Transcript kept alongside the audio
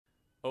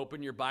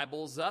Open your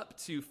Bibles up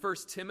to 1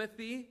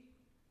 Timothy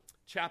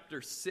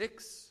chapter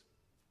 6.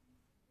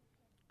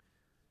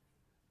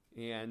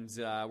 And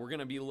we're going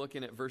to be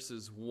looking at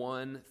verses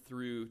 1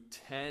 through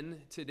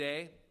 10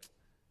 today.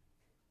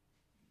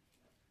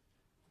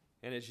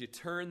 And as you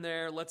turn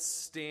there, let's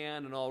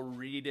stand and I'll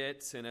read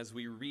it. And as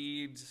we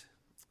read,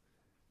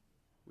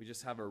 we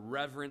just have a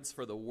reverence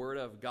for the Word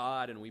of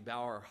God and we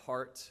bow our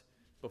heart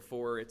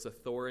before its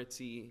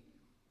authority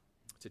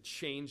to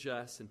change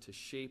us and to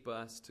shape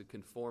us, to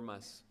conform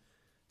us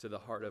to the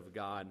heart of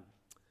God.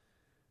 It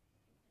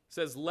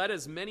says, "Let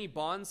as many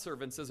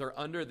bondservants as are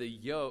under the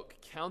yoke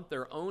count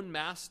their own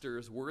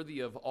masters worthy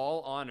of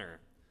all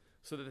honor,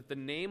 so that the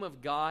name of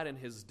God and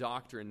his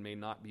doctrine may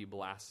not be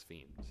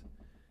blasphemed.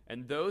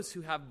 And those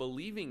who have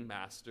believing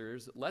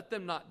masters, let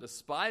them not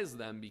despise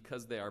them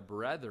because they are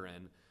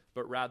brethren,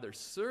 but rather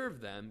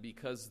serve them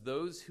because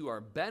those who are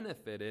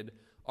benefited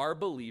are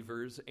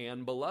believers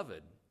and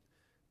beloved.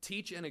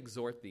 Teach and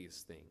exhort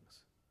these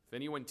things. If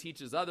anyone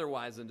teaches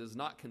otherwise and does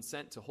not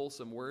consent to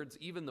wholesome words,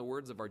 even the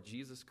words of our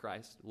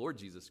Lord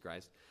Jesus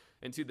Christ,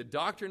 and to the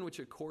doctrine which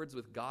accords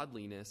with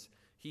godliness,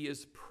 he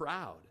is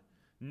proud,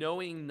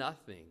 knowing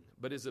nothing,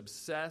 but is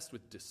obsessed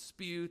with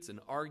disputes and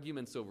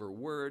arguments over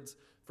words,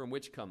 from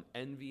which come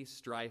envy,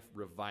 strife,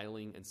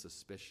 reviling, and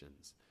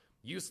suspicions,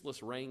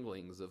 useless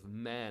wranglings of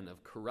men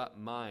of corrupt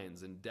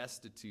minds and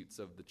destitutes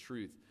of the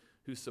truth,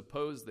 who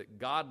suppose that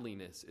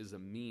godliness is a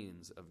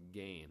means of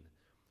gain.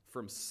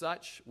 From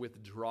such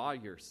withdraw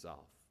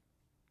yourself.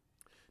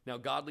 Now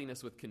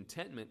godliness with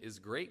contentment is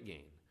great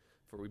gain,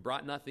 for we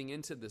brought nothing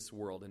into this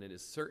world, and it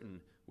is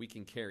certain we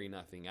can carry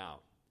nothing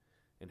out.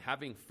 And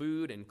having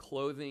food and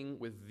clothing,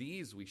 with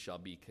these we shall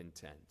be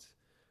content.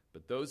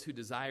 But those who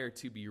desire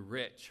to be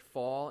rich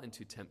fall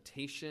into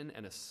temptation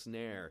and a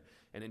snare,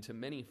 and into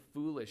many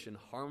foolish and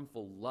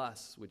harmful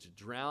lusts, which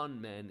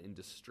drown men in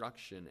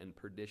destruction and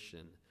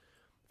perdition.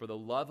 For the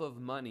love of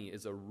money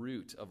is a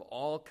root of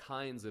all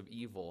kinds of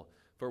evil,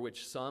 for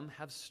which some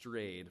have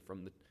strayed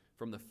from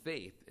the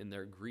faith in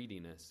their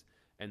greediness,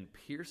 and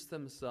pierced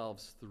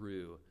themselves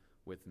through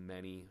with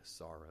many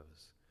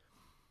sorrows."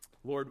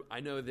 Lord, I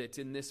know that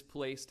in this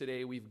place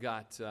today we've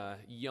got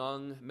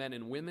young men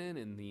and women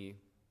in the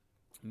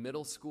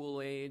middle school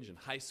age and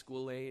high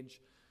school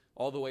age,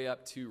 all the way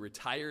up to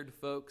retired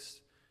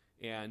folks,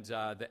 and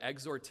the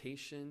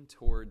exhortation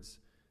towards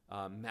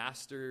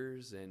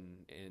masters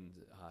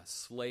and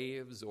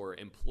slaves, or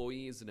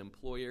employees and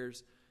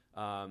employers.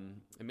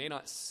 It may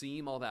not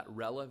seem all that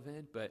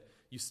relevant, but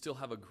you still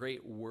have a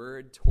great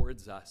word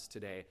towards us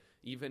today,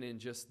 even in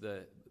just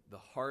the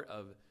heart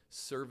of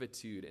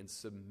servitude and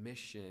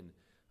submission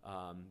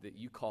that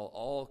you call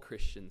all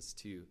Christians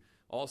to.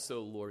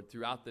 Also, Lord,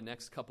 throughout the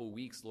next couple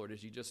weeks, Lord,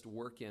 as you just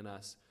work in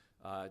us,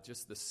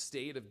 just the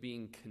state of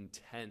being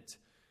content,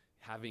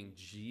 having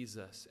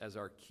Jesus as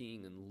our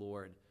King and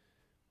Lord.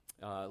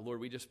 Lord,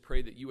 we just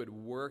pray that you would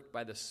work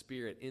by the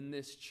Spirit in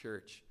this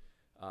church,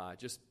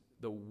 just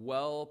the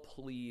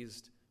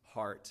well-pleased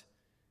heart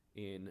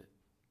in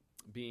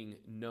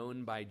being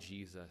known by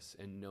Jesus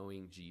and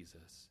knowing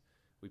Jesus.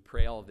 We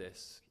pray all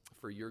this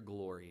for your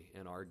glory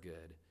and our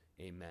good.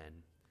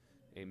 Amen.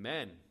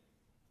 Amen.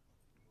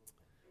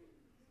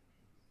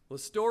 Well, the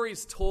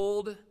story's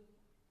told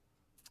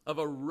of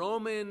a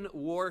Roman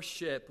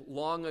warship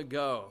long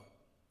ago.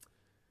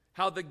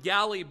 How the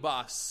galley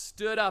boss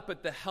stood up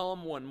at the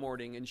helm one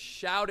morning and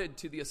shouted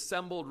to the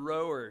assembled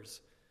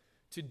rowers,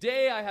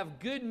 "Today I have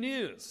good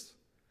news.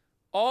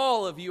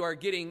 All of you are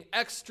getting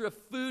extra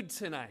food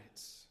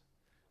tonight."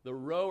 The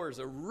rowers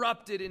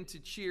erupted into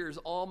cheers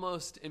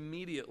almost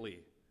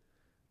immediately,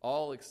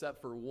 all except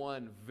for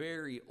one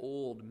very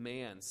old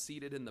man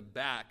seated in the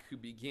back who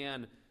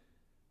began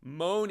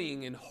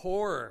moaning in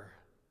horror.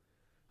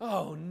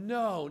 "Oh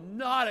no,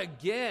 not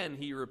again,"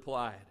 he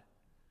replied.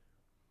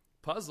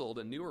 Puzzled,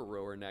 a newer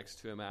rower next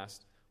to him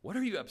asked, "What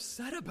are you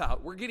upset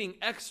about? We're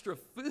getting extra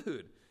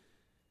food."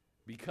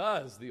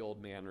 "Because," the old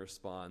man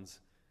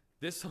responds,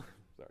 This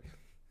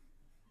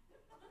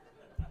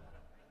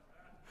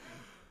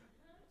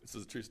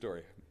is a true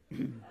story.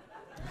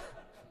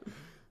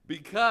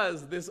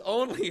 "Because this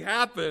only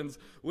happens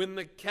when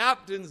the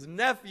captain's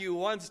nephew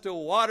wants to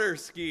water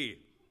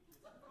ski."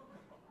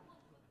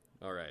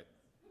 All right.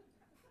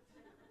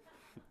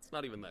 It's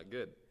not even that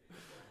good.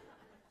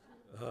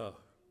 Oh.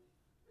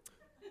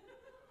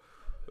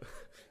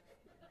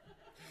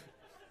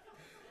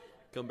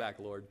 Come back,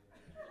 Lord.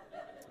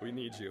 We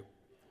need you.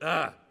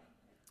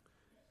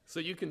 So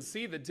you can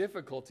see the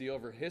difficulty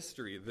over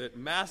history that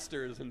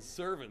masters and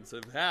servants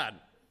have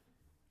had.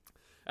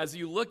 As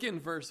you look in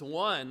verse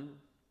 1,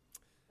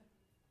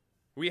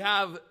 we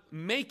have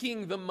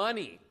making the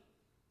money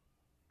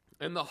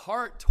and the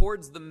heart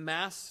towards the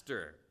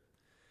master.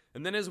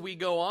 And then as we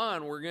go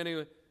on, we're going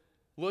to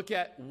look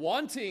at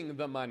wanting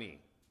the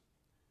money.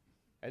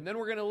 And then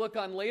we're going to look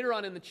on later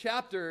on in the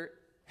chapter,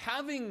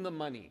 having the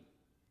money.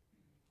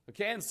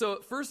 Okay, and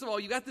so first of all,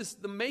 you got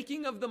the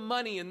making of the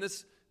money and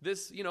this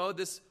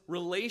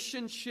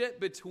relationship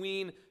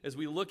between, as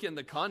we look in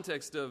the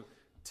context of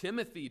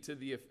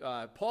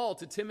Paul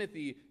to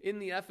Timothy in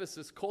the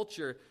Ephesus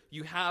culture,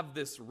 you have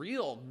this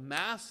real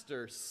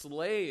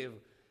master-slave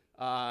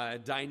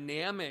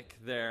dynamic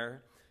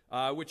there,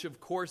 which of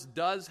course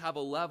does have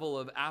a level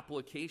of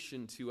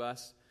application to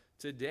us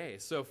today.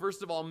 So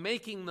first of all,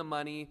 making the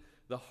money,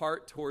 the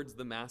heart towards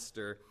the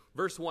master.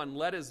 Verse 1,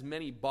 let as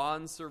many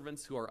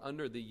bondservants who are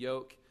under the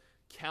yoke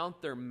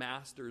count their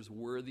masters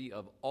worthy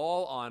of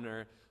all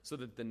honor, so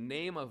that the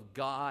name of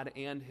God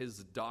and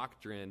his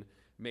doctrine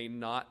may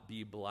not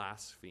be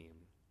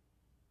blasphemed.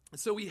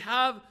 So we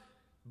have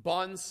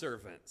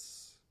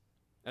bondservants,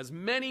 as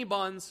many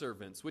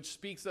bondservants, which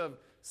speaks of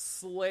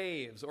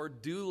slaves or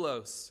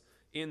doulos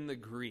in the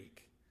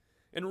Greek.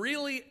 And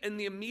really, in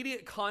the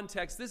immediate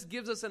context, this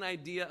gives us an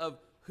idea of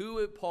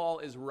who Paul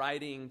is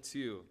writing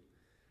to.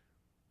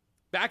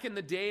 Back in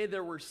the day,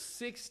 there were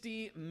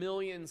 60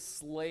 million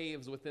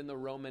slaves within the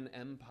Roman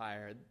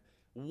Empire.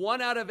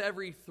 1 out of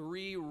every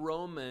 3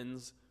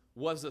 Romans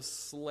was a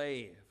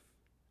slave.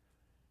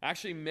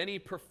 Actually, many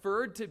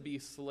preferred to be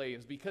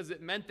slaves because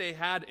it meant they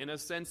had, in a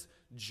sense,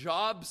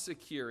 job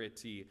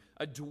security,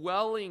 a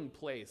dwelling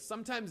place,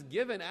 sometimes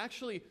given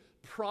actually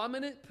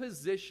prominent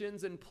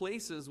positions and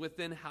places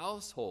within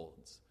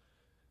households.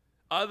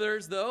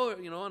 Others, though,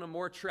 in a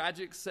more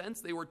tragic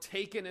sense, they were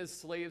taken as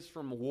slaves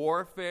from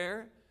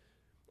warfare,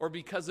 or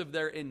because of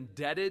their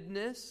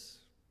indebtedness,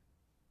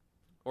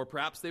 or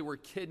perhaps they were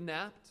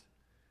kidnapped.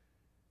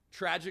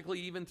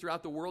 Tragically, even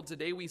throughout the world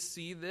today, we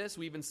see this.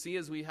 We even see,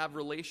 as we have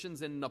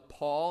relations in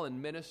Nepal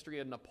and ministry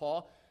in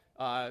Nepal,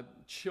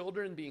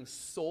 children being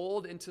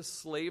sold into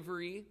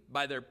slavery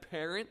by their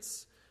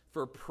parents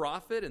for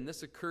profit, and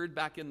this occurred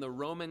back in the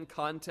Roman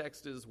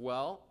context as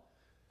well.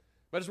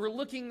 But as we're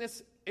looking,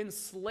 this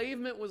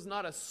enslavement was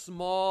not a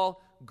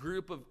small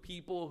group of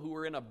people who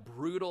were in a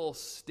brutal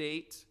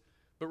state,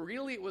 but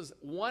really it was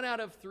 1 out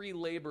of 3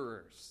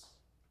 laborers.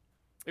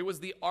 It was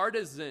the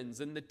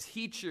artisans and the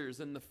teachers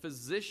and the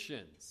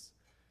physicians.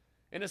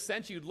 In a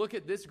sense, you'd look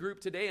at this group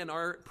today in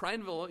our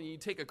Prineville, and you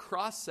take a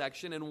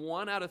cross-section, and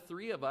 1 out of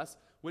 3 of us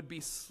would be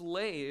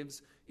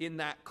slaves in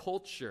that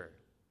culture.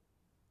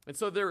 And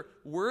so there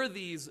were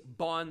these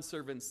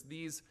bondservants,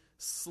 these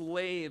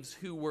slaves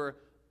who were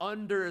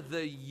under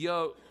the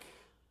yoke.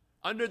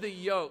 Under the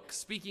yoke,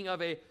 speaking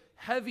of a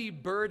heavy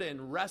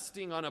burden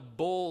resting on a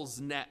bull's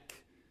neck.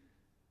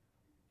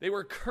 They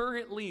were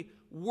currently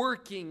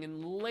working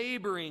and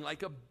laboring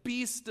like a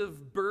beast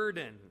of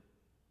burden.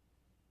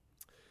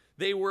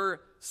 They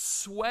were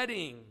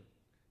sweating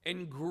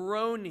and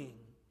groaning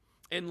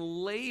and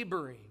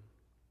laboring.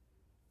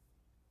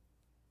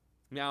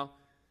 Now,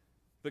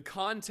 the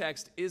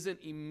context isn't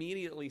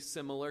immediately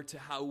similar to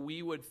how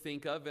we would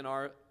think of in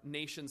our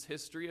nation's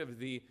history of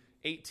the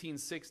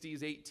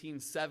 1860s,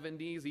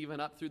 1870s, even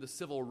up through the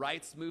civil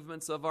rights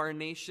movements of our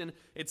nation.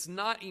 It's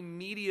not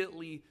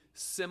immediately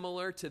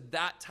similar to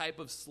that type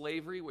of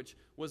slavery, which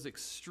was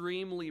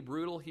extremely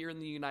brutal here in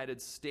the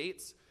United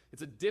States.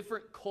 It's a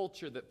different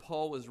culture that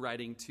Paul was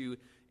writing to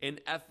in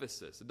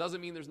Ephesus. It doesn't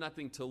mean there's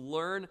nothing to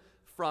learn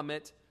from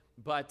it,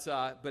 but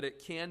it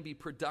can be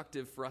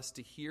productive for us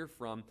to hear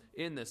from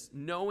in this,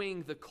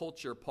 knowing the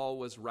culture Paul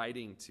was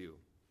writing to.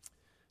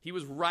 He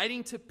was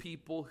writing to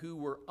people who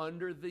were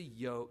under the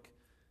yoke,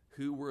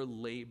 who were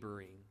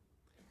laboring.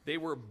 They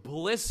were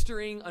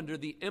blistering under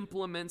the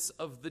implements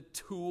of the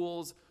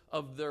tools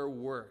of their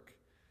work.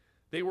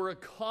 They were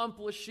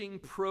accomplishing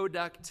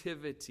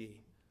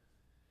productivity.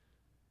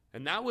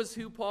 And that was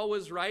who Paul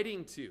was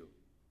writing to.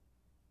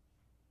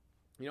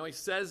 He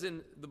says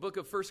in the book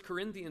of 1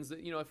 Corinthians that,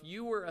 if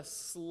you were a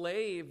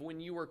slave when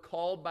you were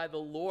called by the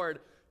Lord,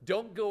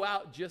 don't go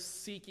out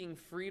just seeking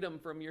freedom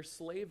from your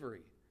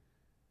slavery.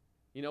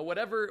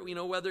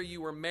 Whether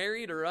you were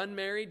married or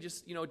unmarried,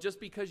 just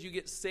because you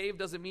get saved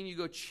doesn't mean you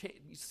go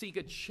seek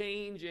a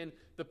change in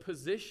the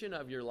position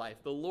of your life.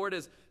 The Lord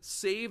has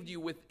saved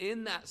you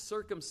within that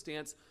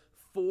circumstance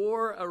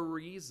for a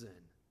reason.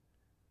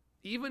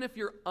 Even if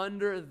you're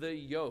under the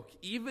yoke,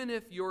 even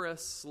if you're a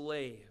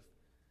slave,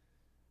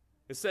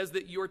 it says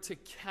that you're to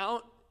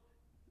count,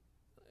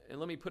 and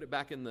let me put it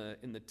back in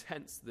the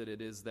tense that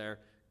it is there,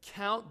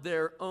 count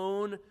their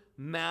own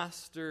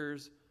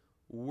masters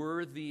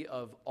worthy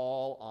of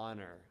all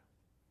honor.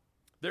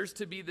 There's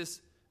to be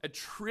this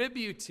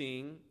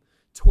attributing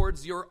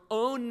towards your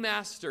own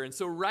master. And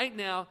so right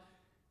now,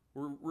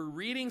 we're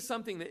reading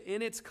something that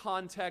in its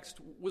context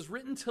was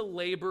written to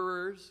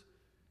laborers,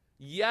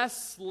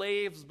 yes,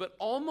 slaves, but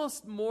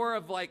almost more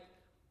of like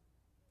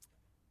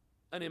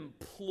an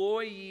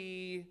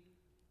employee,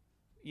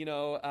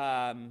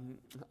 a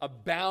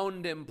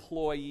bound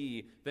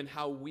employee than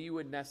how we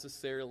would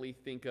necessarily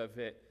think of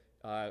it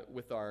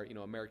with our,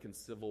 American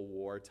Civil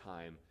War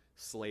time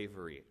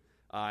slavery.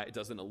 It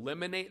doesn't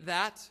eliminate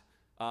that,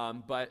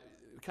 but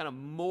kind of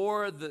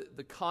more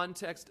the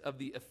context of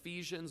the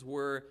Ephesians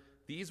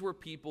these were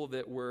people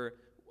that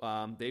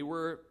they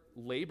were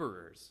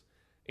laborers,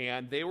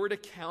 and they were to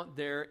count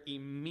their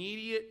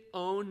immediate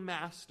own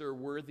master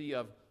worthy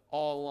of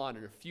all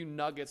honor. A few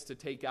nuggets to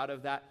take out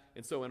of that.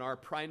 And so in our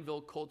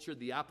Prineville culture,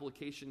 the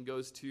application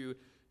goes to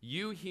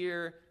You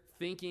here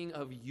thinking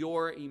of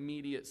your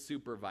immediate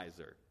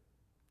supervisor.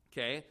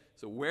 Okay?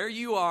 So where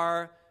you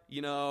are,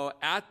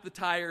 at the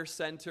tire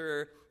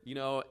center,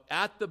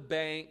 at the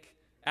bank,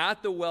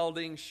 at the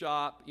welding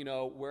shop,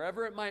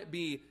 wherever it might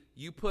be,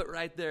 you put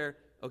right there,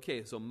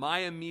 okay, so my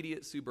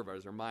immediate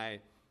supervisor, my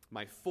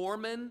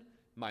foreman,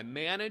 my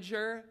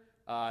manager,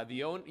 my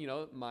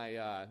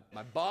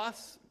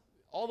boss,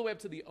 all the way up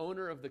to the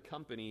owner of the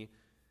company,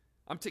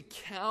 I'm to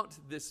count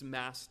this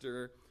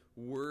master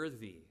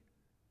worthy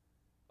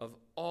of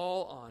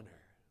all honor.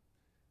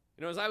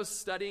 As I was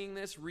studying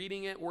this,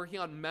 reading it, working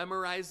on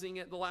memorizing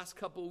it the last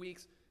couple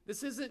weeks,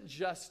 this isn't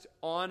just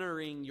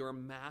honoring your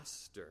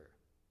master.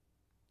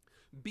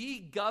 Be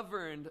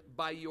governed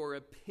by your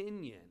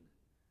opinion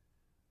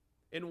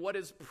in what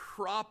is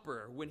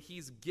proper when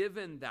he's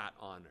given that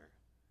honor.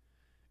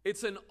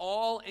 It's an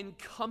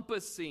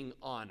all-encompassing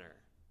honor.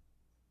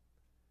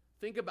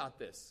 Think about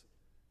this.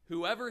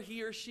 Whoever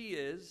he or she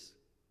is,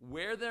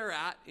 where they're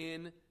at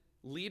in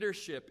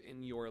leadership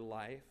in your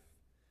life,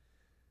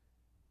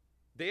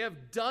 they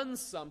have done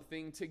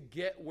something to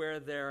get where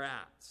they're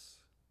at.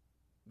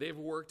 They've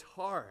worked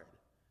hard.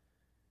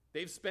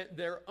 They've spent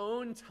their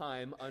own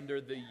time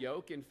under the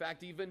yoke. In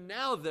fact, even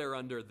now they're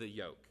under the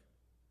yoke.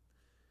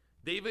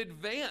 They've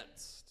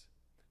advanced.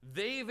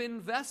 They've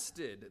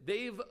invested.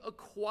 They've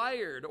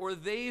acquired, or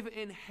they've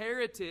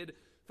inherited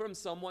from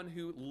someone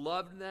who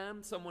loved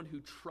them, someone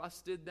who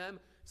trusted them,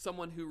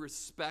 someone who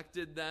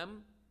respected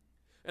them.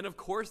 And of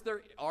course,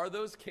 there are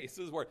those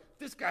cases where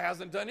this guy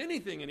hasn't done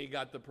anything and he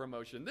got the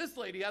promotion. This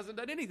lady hasn't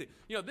done anything.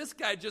 This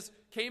guy just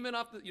came in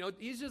off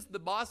he's just the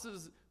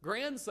boss's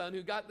grandson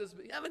who got this,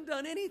 but you haven't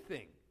done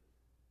anything.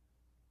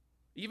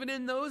 Even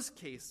in those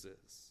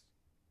cases,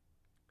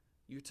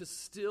 you're to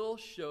still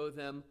show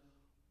them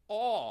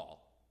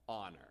all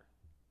honor.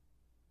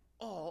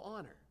 All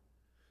honor.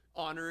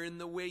 Honor in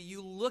the way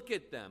you look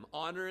at them.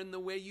 Honor in the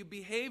way you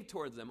behave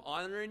towards them.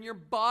 Honor in your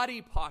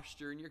body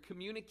posture and your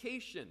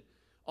communication.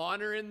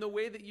 Honor in the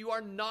way that you are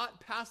not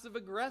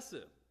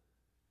passive-aggressive.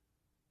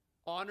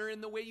 Honor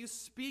in the way you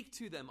speak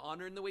to them.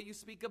 Honor in the way you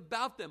speak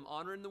about them.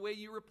 Honor in the way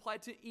you reply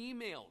to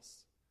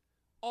emails.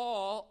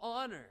 All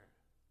honor.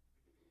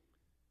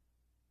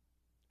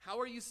 How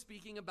are you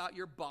speaking about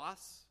your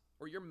boss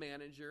or your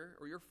manager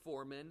or your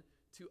foreman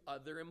to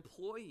other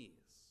employees?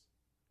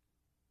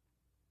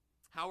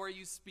 How are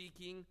you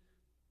speaking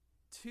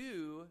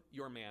to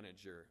your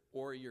manager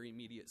or your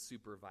immediate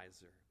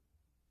supervisor?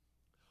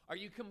 Are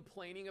you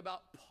complaining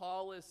about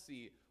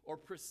policy or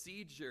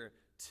procedure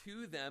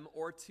to them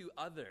or to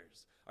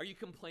others? Are you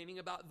complaining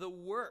about the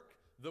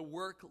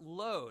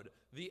workload,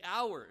 the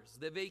hours,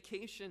 the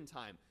vacation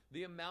time,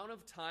 the amount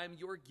of time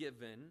you're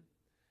given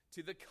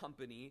to the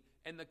company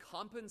and the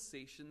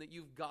compensation that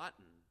you've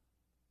gotten?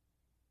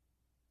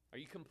 Are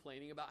you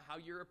complaining about how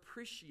you're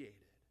appreciated?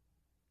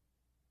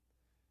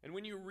 And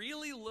when you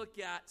really look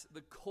at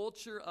the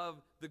culture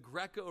of the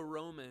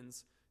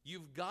Greco-Romans,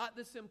 you've got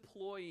this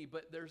employee,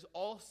 but there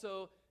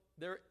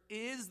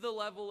is the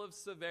level of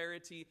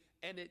severity,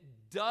 and it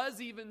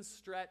does even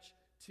stretch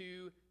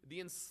to the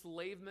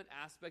enslavement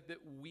aspect that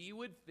we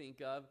would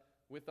think of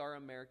with our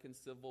American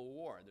Civil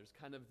War. There's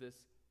kind of this,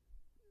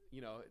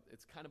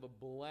 it's kind of a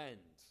blend.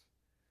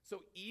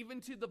 So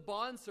even to the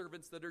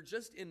bondservants that are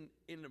just in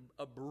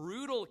a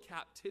brutal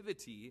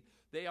captivity,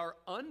 they are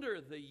under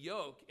the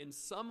yoke in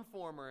some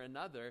form or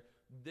another,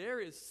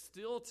 there is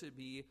still to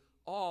be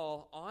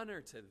all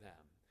honor to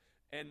them.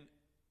 And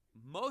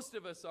most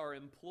of us are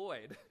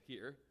employed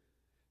here.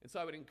 And so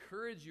I would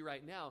encourage you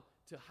right now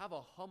to have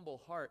a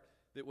humble heart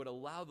that would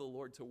allow the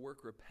Lord to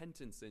work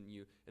repentance in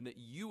you, and that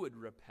you would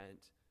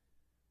repent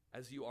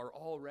as you are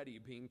already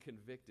being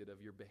convicted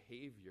of your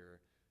behavior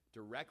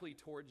directly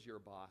towards your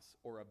boss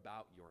or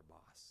about your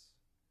boss.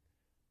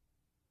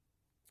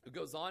 It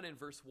goes on in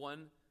verse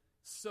 1,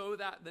 so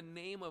that the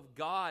name of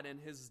God and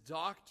his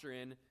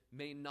doctrine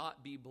may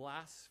not be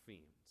blasphemed.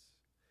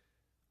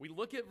 We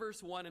look at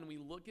verse 1 and we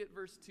look at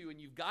verse 2, and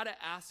you've got to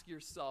ask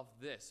yourself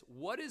this: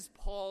 what is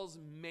Paul's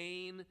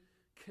main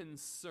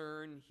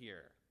concern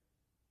here?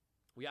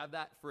 We have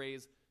that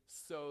phrase,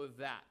 so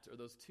that, or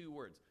those two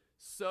words,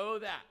 so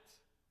that.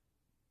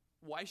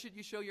 Why should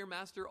you show your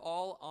master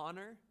all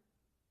honor?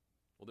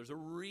 Well, there's a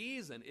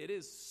reason. It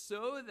is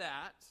so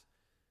that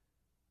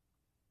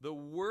the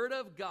word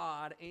of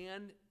God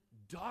and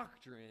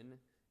doctrine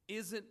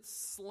isn't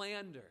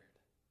slandered.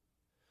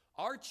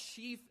 Our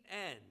chief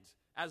end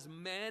as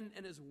men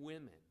and as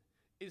women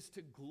is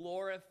to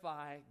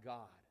glorify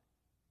God.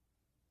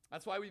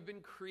 That's why we've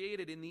been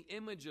created in the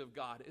image of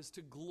God, is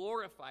to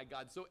glorify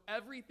God. So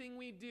everything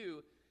we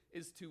do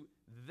is to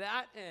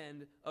that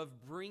end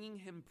of bringing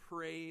him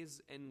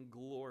praise and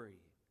glory.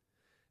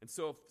 And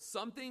so if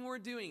something we're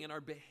doing in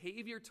our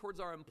behavior towards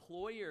our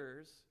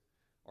employers,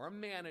 our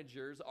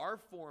managers, our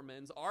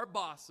foremans, our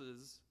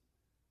bosses,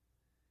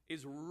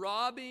 is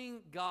robbing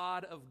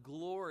God of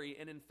glory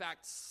and in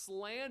fact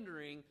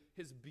slandering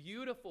his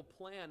beautiful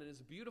plan and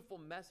his beautiful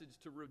message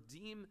to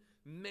redeem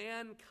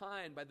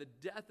mankind by the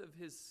death of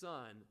his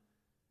son,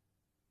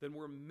 then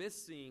we're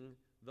missing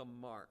the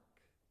mark.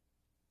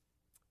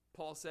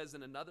 Paul says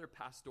in another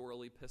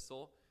pastoral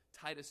epistle,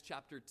 Titus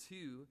chapter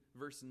 2,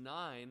 verse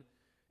 9,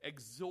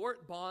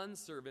 exhort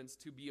bondservants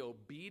to be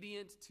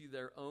obedient to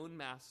their own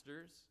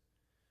masters,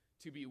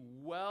 to be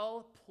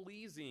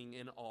well-pleasing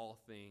in all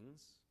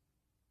things,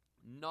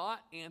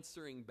 not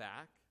answering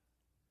back,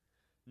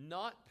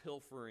 not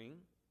pilfering,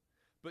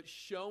 but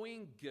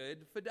showing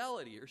good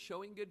fidelity or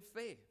showing good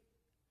faith.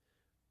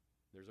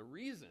 There's a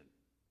reason.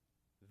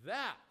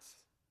 That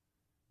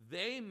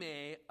they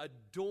may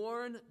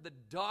adorn the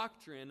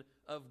doctrine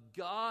of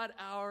God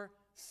our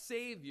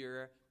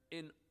Savior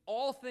in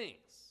all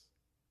things.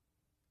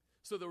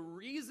 So the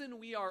reason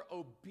we are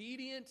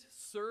obedient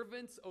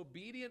servants,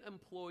 obedient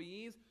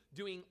employees,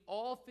 doing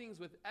all things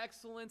with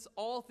excellence,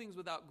 all things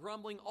without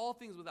grumbling, all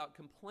things without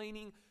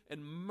complaining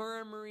and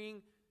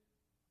murmuring,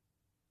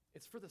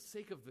 it's for the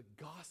sake of the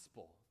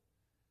gospel.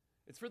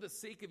 It's for the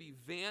sake of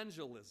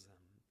evangelism.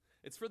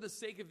 It's for the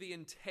sake of the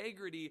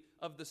integrity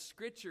of the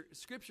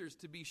scriptures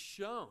to be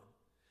shown.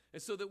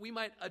 And so that we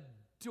might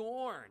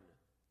adorn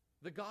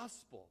the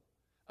gospel,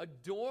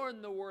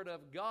 adorn the word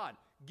of God,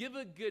 give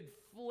a good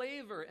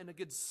flavor and a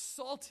good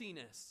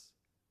saltiness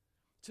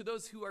to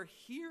those who are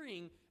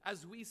hearing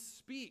as we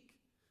speak,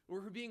 or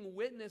who are being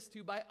witnessed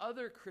to by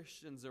other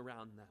Christians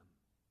around them.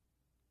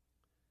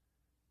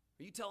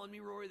 Are you telling me,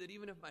 Rory, that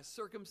even if my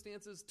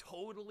circumstances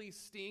totally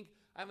stink,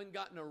 I haven't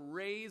gotten a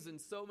raise in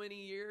so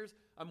many years,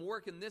 I'm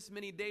working this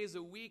many days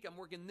a week, I'm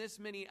working this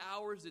many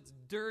hours, it's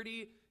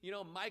dirty,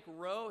 Mike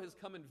Rowe has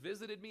come and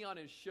visited me on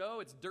his show,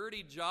 it's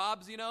dirty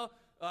jobs, you're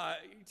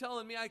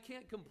telling me I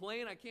can't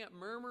complain, I can't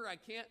murmur, I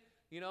can't,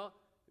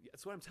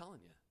 that's what I'm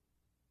telling you.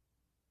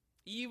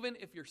 Even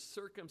if your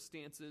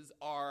circumstances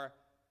are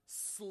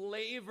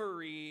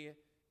slavery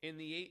in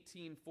the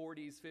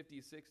 1840s,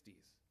 50s,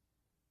 60s,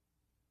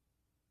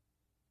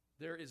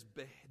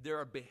 there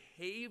are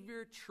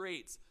behavior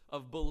traits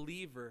of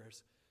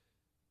believers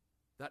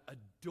that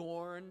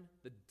adorn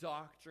the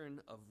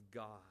doctrine of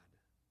God.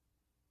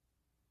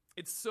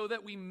 It's so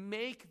that we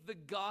make the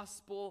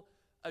gospel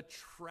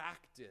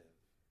attractive.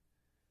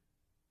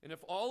 And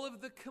if all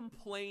of the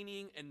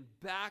complaining and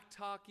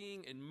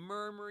back-talking and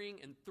murmuring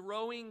and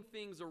throwing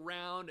things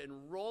around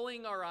and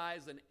rolling our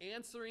eyes and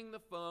answering the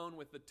phone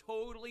with a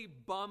totally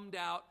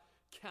bummed-out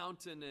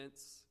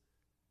countenance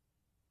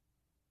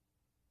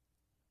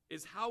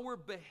is how we're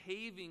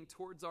behaving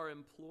towards our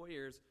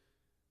employers,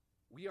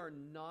 we are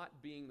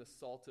not being the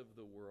salt of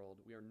the world.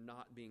 We are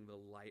not being the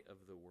light of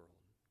the world.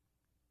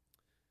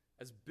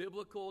 As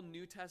biblical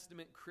New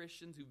Testament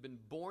Christians who've been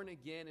born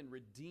again and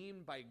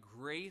redeemed by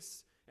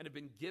grace and have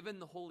been given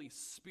the Holy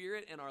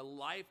Spirit in our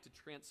life to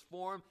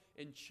transform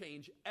and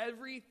change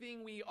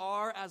everything we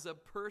are as a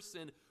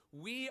person,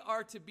 we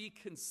are to be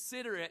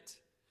considerate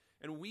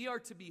and we are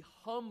to be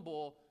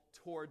humble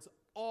towards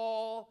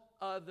all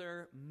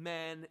other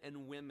men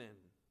and women.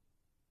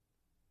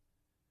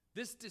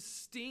 This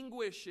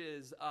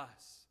distinguishes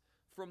us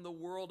from the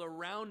world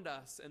around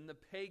us and the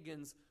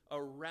pagans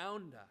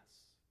around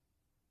us.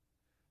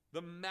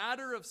 The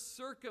matter of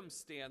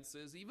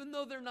circumstances, even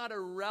though they're not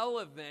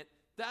irrelevant,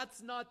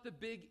 that's not the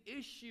big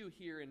issue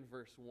here in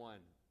verse 1.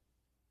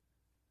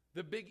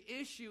 The big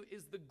issue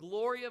is the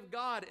glory of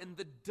God and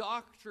the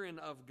doctrine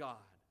of God.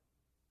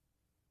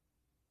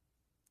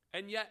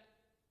 And yet,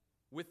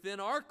 within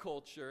our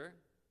culture,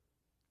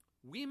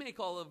 we make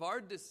all of our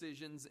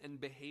decisions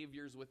and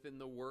behaviors within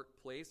the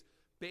workplace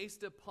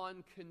based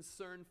upon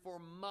concern for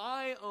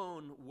my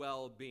own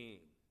well-being,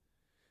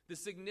 the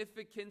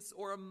significance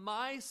or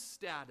my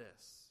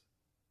status.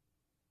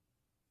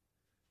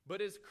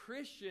 But as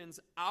Christians,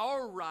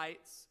 our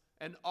rights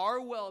and our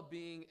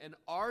well-being and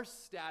our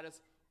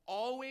status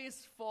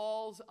always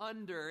falls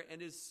under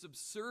and is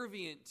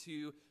subservient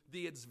to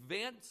the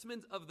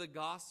advancement of the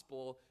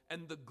gospel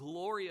and the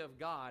glory of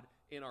God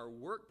in our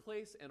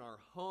workplace, in our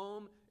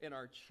home, in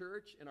our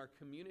church, in our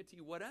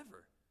community,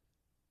 whatever.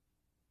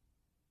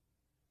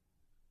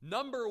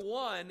 Number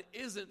one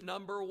isn't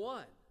number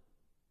one.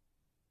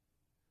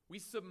 We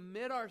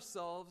submit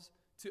ourselves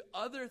to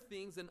other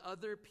things and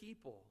other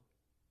people.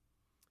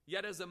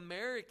 Yet as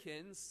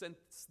Americans,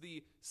 since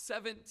the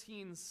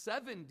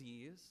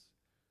 1770s,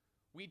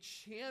 we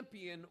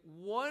champion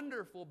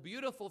wonderful,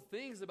 beautiful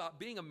things about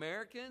being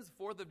Americans.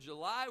 4th of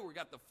July, we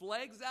got the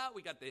flags out,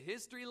 we got the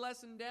history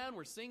lesson down,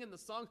 we're singing the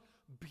songs.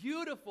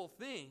 Beautiful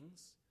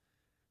things.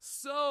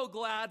 So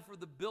glad for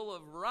the Bill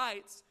of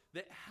Rights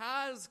that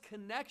has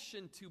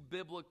connection to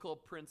biblical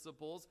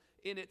principles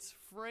in its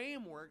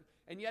framework.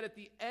 And yet at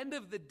the end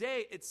of the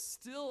day, it's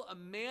still a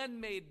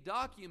man-made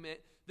document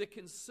that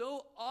can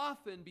so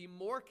often be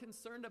more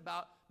concerned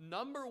about,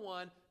 number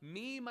one,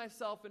 me,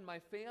 myself, and my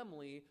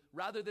family,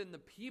 rather than the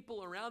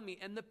people around me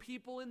and the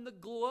people in the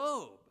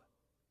globe.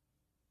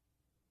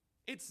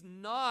 It's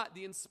not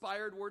the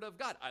inspired word of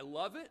God. I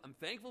love it. I'm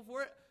thankful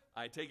for it.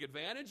 I take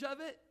advantage of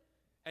it.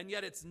 And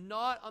yet it's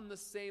not on the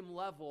same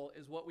level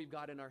as what we've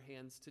got in our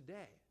hands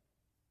today.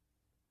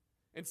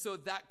 And so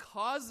that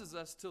causes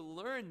us to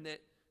learn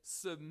that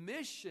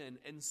submission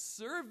and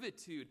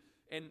servitude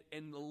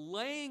and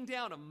laying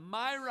down of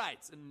my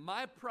rights and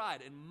my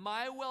pride and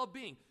my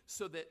well-being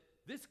so that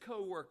this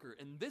coworker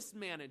and this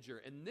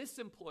manager and this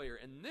employer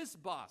and this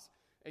boss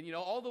and,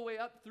 all the way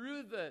up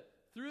through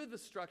the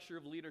structure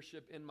of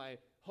leadership in my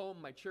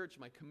home, my church,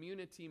 my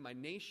community, my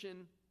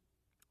nation,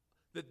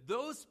 that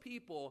those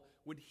people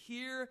would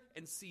hear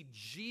and see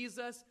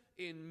Jesus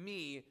in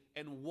me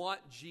and want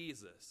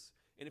Jesus.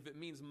 And if it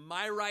means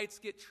my rights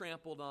get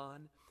trampled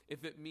on,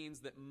 if it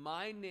means that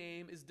my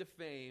name is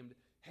defamed,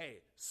 hey,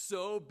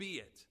 so be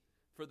it,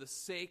 for the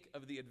sake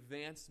of the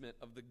advancement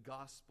of the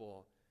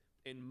gospel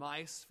in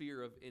my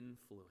sphere of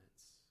influence.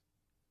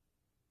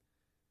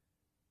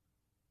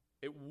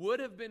 It would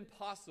have been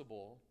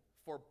possible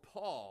for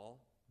Paul,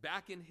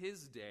 back in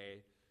his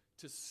day,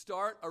 to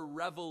start a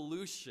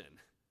revolution.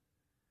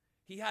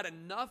 He had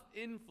enough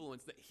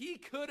influence that he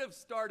could have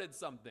started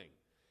something.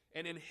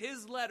 And in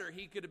his letter,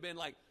 he could have been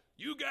like,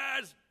 you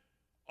guys,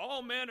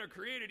 all men are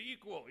created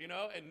equal,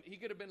 and he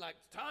could have been like,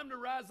 it's time to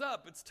rise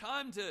up. It's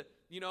time to,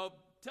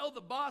 tell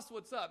the boss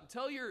what's up.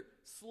 Tell your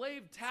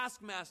slave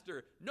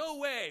taskmaster, no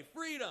way,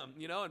 freedom,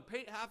 and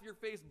paint half your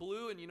face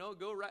blue and,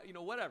 go right,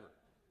 whatever.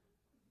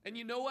 And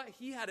you know what?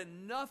 He had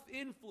enough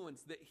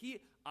influence that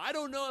I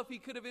don't know if he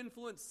could have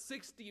influenced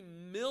 60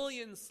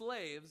 million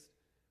slaves,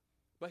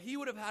 but he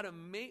would have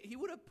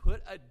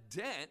put a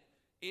dent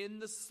in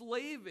the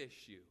slave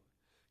issue.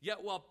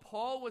 Yet while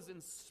Paul was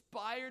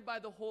inspired by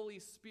the Holy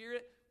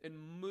Spirit and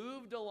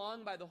moved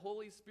along by the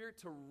Holy Spirit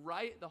to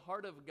write the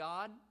heart of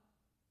God,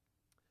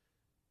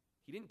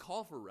 he didn't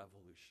call for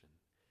revolution.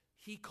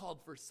 He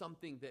called for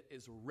something that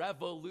is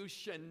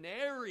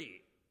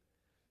revolutionary.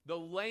 The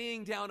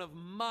laying down of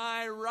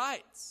my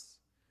rights,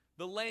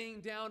 the laying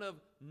down of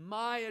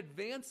my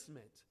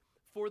advancement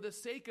for the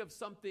sake of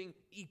something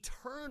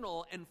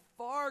eternal and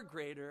far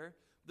greater,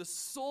 the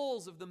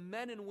souls of the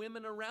men and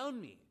women around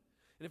me.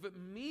 And if it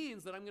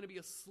means that I'm going to be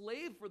a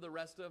slave for the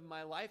rest of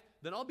my life,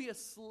 then I'll be a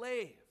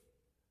slave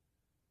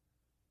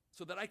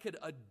so that I could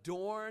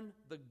adorn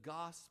the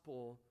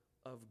gospel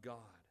of God.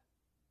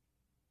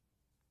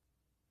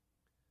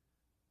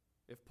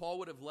 If Paul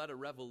would have led a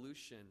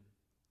revolution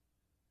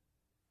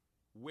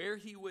where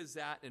he was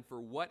at and for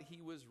what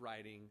he was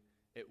writing,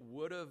 it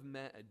would have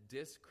meant a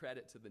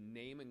discredit to the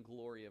name and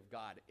glory of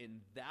God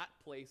in that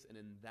place and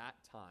in that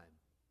time.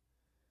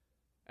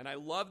 And I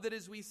love that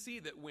as we see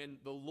that when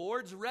the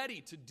Lord's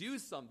ready to do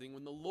something,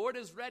 when the Lord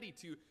is ready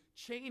to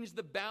change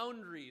the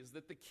boundaries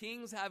that the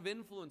kings have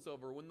influence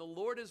over, when the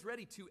Lord is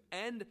ready to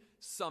end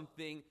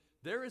something,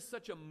 there is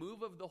such a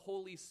move of the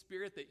Holy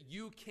Spirit that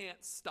you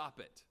can't stop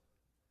it.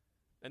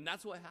 And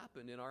that's what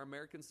happened in our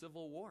American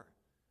Civil War.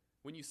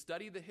 When you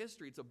study the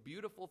history, it's a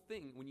beautiful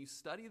thing. When you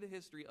study the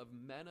history of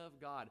men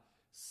of God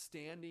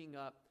standing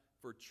up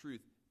for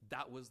truth,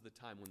 that was the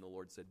time when the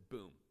Lord said,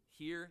 boom,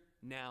 here,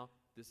 now,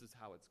 this is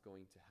how it's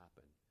going to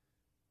happen.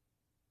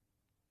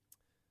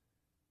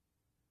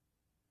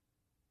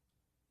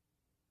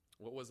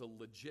 What was a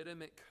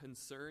legitimate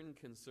concern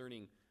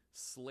concerning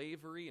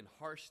slavery and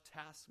harsh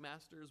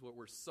taskmasters, what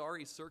were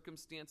sorry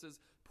circumstances,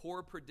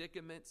 poor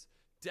predicaments,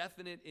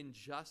 definite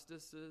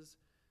injustices,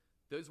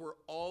 those were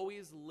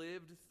always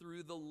lived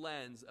through the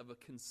lens of a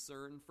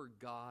concern for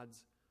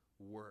God's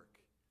work.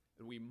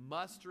 And we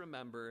must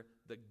remember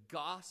the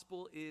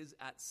gospel is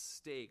at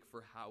stake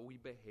for how we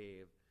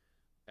behave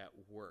at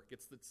work.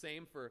 It's the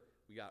same for,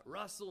 we got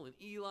Russell and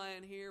Eli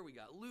in here, we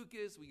got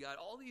Lucas, we got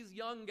all these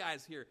young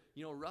guys here.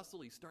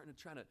 Russell, he's starting to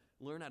try to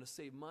learn how to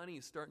save money.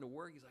 He's starting to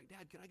work. He's like,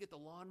 Dad, can I get the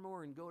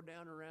lawnmower and go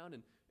down around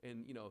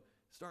and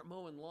start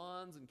mowing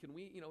lawns? And can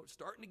we,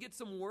 starting to get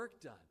some work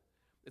done.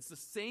 It's the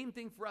same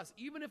thing for us.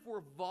 Even if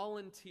we're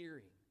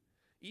volunteering,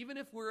 even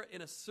if we're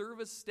in a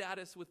service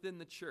status within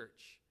the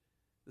church,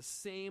 the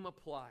same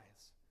applies.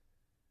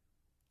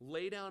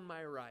 Lay down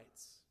my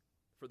rights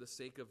for the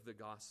sake of the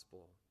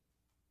gospel.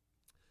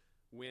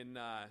 When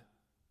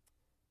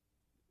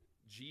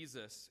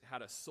Jesus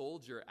had a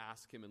soldier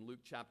ask him in Luke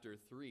chapter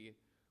 3,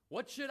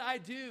 what should I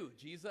do,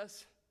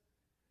 Jesus?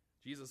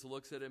 Jesus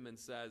looks at him and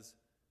says,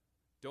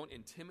 don't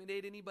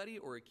intimidate anybody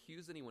or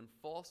accuse anyone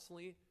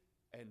falsely,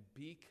 and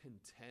be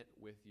content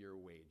with your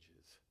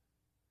wages.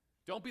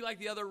 Don't be like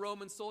the other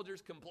Roman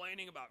soldiers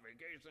complaining about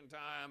vacation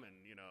time and,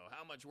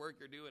 how much work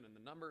you're doing and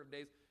the number of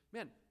days.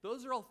 Man,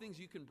 those are all things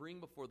you can bring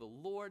before the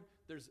Lord.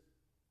 There's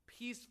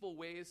peaceful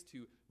ways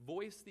to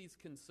voice these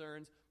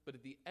concerns, but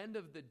at the end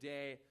of the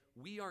day,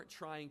 we aren't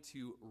trying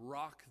to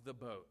rock the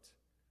boat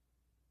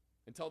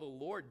until the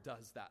Lord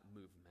does that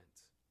movement.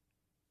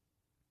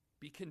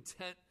 Be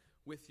content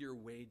with your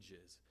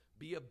wages.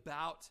 Be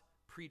about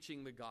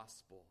preaching the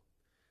gospel.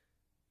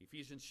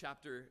 Ephesians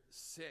chapter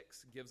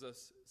 6 gives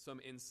us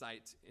some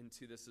insight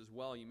into this as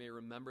well. You may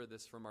remember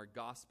this from our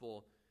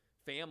gospel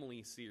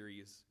family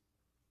series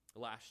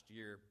last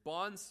year.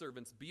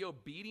 Bondservants, be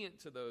obedient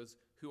to those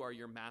who are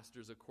your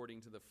masters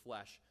according to the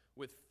flesh,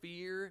 with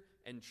fear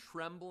and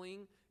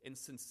trembling in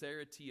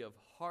sincerity of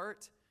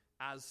heart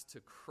as to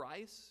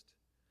Christ,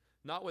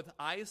 not with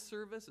eye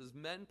service as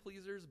men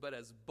pleasers, but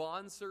as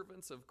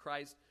bondservants of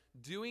Christ,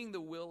 doing the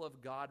will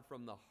of God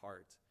from the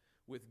heart.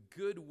 with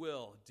good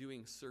will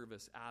doing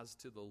service as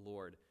to the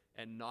Lord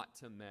and not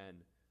to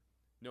men,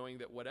 knowing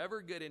that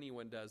whatever good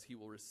anyone does, he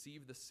will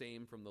receive the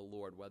same from the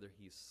Lord, whether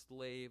he's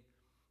slave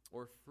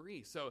or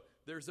free. So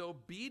there's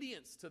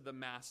obedience to the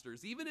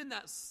masters. Even in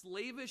that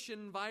slavish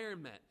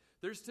environment,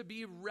 there's to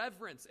be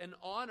reverence and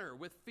honor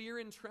with fear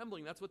and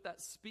trembling. That's what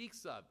that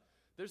speaks of.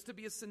 There's to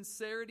be a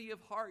sincerity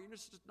of heart. You're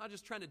not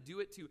just trying to do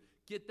it to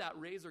get that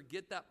raise or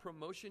get that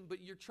promotion,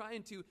 but you're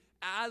trying to,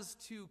 as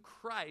to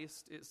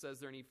Christ, it says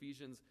there in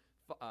Ephesians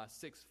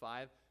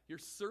 6:5, you're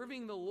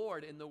serving the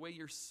Lord in the way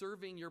you're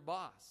serving your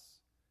boss.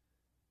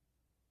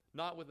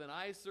 Not with an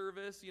eye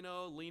service,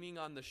 leaning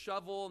on the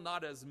shovel,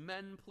 not as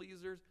men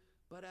pleasers,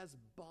 but as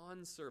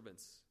bond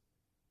servants.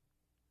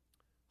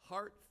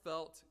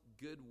 Heartfelt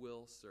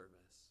goodwill service.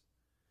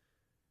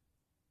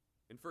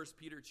 In 1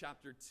 Peter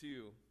chapter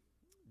 2,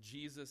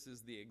 Jesus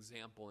is the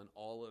example in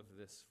all of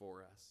this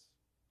for us.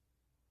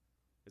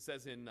 It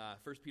says in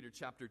 1 Peter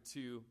chapter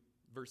 2,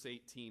 verse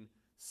 18,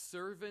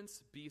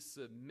 servants, be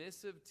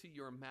submissive to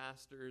your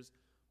masters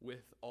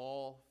with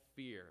all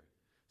fear.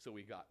 So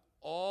we got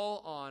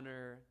all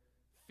honor,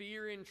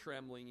 fear and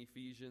trembling,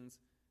 Ephesians.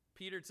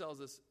 Peter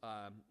tells us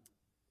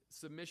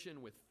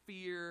submission with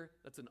fear.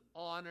 That's an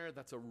honor.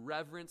 That's a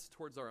reverence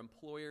towards our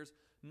employers.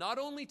 Not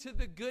only to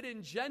the good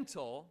and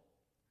gentle,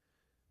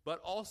 but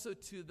also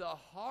to the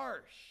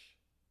harsh.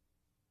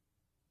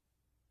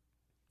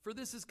 For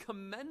this is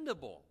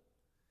commendable,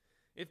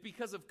 if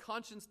because of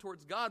conscience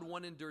towards God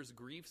one endures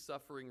grief,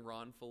 suffering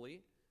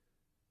wrongfully.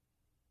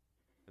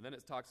 And then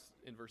it talks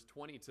in verse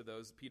 20 to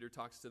those, Peter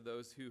talks to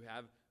those who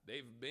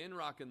they've been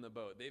rocking the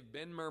boat. They've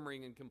been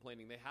murmuring and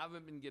complaining. They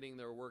haven't been getting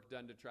their work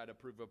done to try to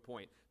prove a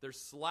point. They're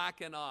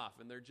slacking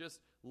off and they're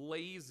just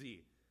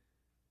lazy.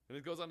 And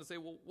it goes on to say,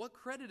 well, what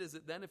credit is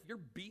it then if you're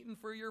beaten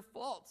for your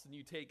faults and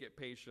you take it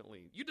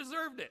patiently? You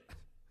deserved it.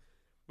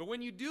 But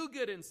when you do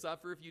good and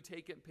suffer, if you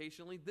take it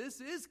patiently,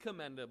 this is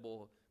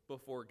commendable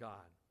before God.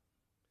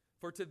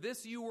 For to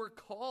this you were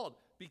called,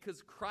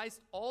 because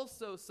Christ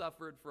also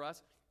suffered for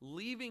us,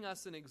 leaving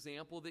us an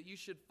example that you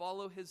should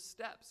follow his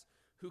steps,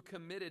 who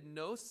committed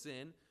no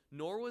sin,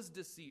 nor was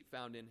deceit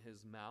found in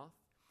his mouth,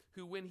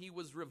 who when he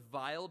was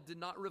reviled did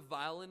not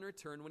revile in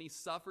return, when he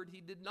suffered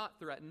he did not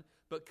threaten,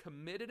 but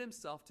committed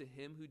himself to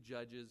him who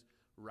judges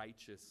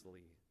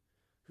righteously,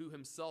 who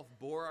himself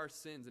bore our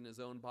sins in his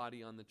own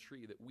body on the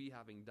tree, that we,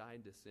 having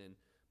died to sin,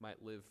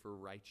 might live for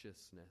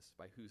righteousness,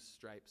 by whose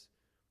stripes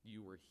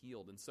you were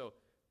healed. And so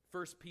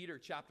 1 Peter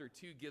chapter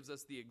 2 gives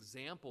us the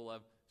example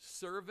of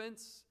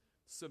servants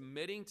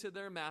submitting to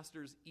their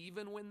masters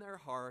even when they're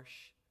harsh.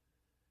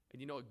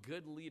 And a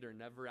good leader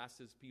never asks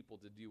his people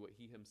to do what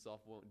he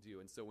himself won't do.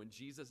 And so when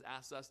Jesus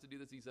asks us to do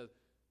this, he says,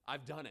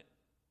 I've done it.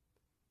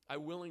 I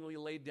willingly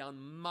laid down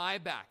my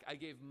back. I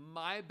gave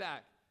my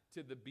back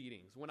to the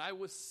beatings. When I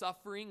was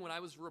suffering, when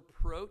I was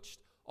reproached,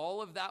 all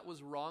of that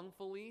was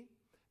wrongfully,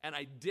 and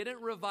I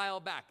didn't revile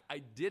back. I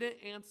didn't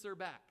answer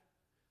back.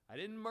 I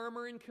didn't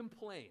murmur and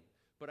complain,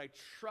 but I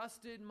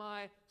trusted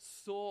my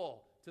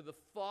soul to the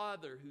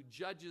Father who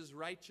judges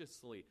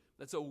righteously.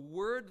 That's a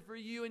word for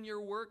you in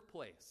your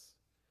workplace.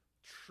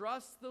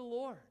 Trust the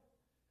Lord.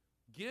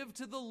 Give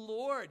to the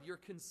Lord your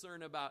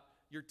concern about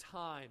your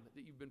time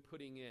that you've been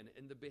putting in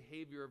and the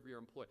behavior of your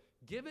employee.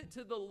 Give it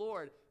to the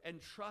Lord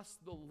and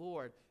trust the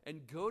Lord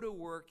and go to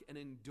work and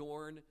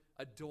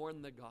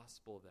adorn the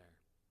gospel there.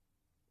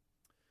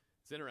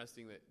 It's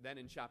interesting that then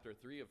in chapter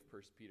 3 of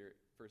 1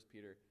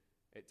 Peter,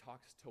 it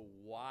talks to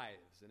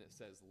wives, and it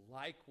says,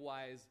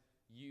 likewise,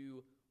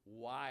 you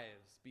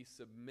wives, be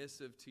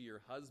submissive to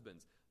your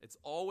husbands. It's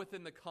all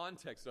within the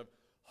context of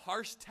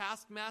harsh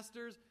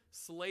taskmasters,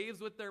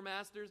 slaves with their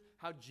masters,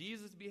 how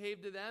Jesus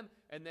behaved to them,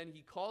 and then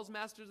he calls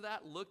masters to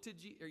that,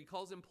 he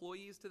calls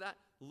employees to that,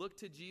 look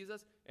to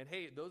Jesus. And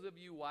hey, those of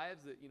you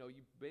wives that, you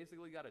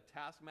basically got a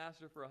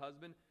taskmaster for a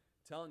husband,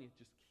 I'm telling you,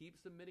 just keep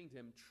submitting to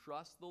him,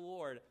 trust the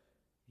Lord.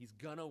 He's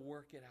going to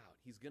work it out.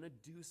 He's going to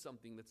do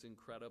something that's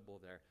incredible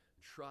there.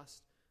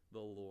 Trust the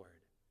Lord.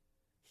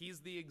 He's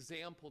the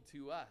example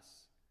to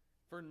us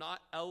for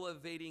not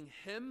elevating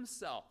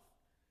himself.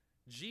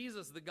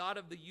 Jesus, the God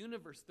of the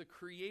universe, the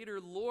Creator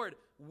Lord,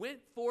 went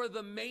for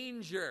the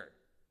manger.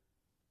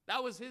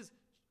 That was his,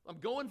 I'm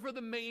going for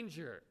the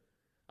manger.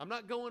 I'm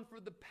not going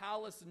for the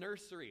palace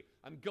nursery.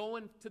 I'm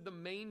going to the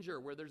manger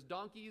where there's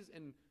donkeys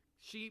and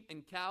sheep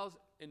and cows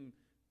and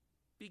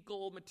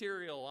fecal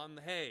material on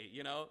the hay,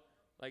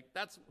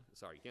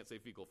 sorry, you can't say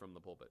fecal from the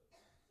pulpit.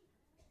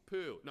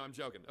 Poo. No, I'm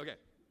joking. Okay.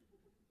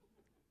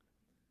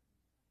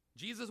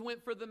 Jesus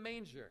went for the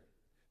manger.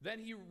 Then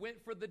he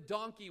went for the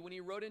donkey when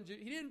he rode in.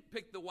 He didn't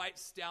pick the white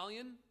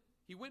stallion.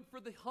 He went for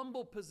the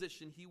humble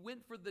position. He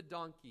went for the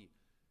donkey.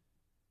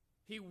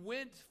 He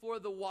went for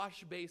the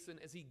wash basin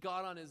as he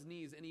got on his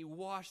knees and he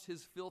washed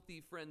his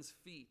filthy friend's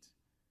feet.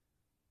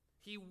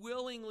 He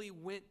willingly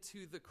went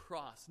to the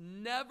cross,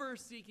 never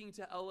seeking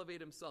to elevate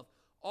himself,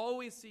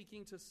 always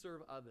seeking to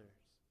serve others.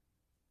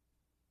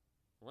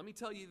 Let me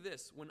tell you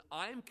this, when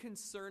I'm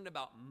concerned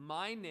about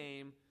my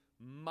name,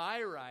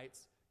 my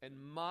rights, and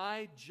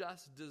my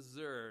just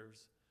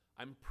deserves,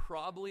 I'm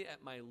probably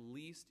at my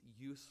least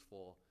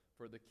useful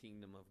for the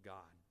kingdom of God.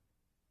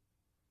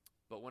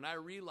 But when I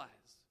realize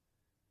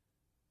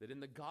that in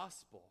the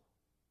gospel,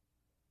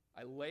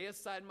 I lay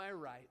aside my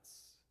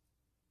rights,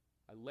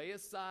 I lay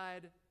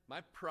aside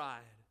my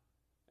pride,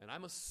 and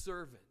I'm a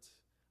servant.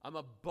 I'm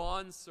a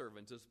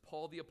bondservant, as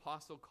Paul the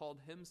Apostle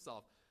called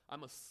himself.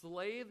 I'm a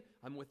slave,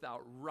 I'm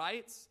without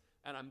rights,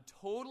 and I'm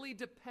totally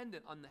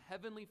dependent on the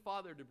Heavenly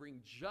Father to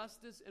bring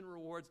justice and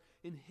rewards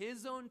in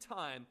His own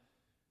time.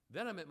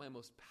 Then I'm at my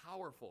most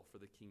powerful for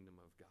the kingdom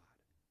of God.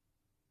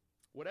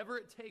 Whatever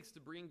it takes to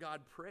bring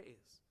God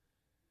praise.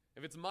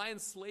 If it's my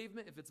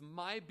enslavement, if it's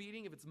my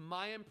beating, if it's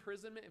my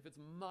imprisonment, if it's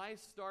my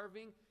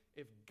starving,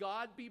 if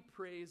God be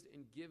praised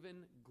and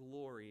given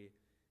glory,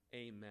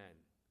 amen.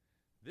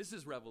 This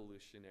is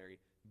revolutionary.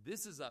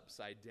 This is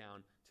upside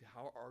down to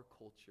how our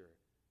culture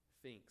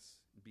thinks,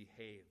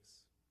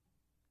 behaves.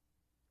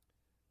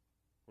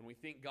 When we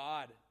think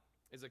God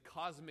is a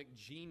cosmic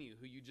genie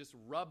who you just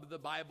rub the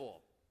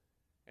Bible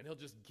and He'll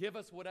just give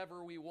us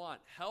whatever we want,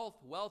 health,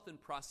 wealth,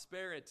 and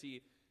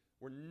prosperity,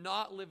 we're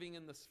not living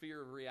in the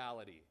sphere of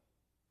reality.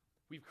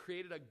 We've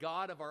created a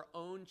God of our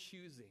own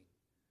choosing.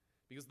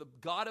 Because the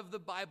God of the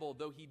Bible,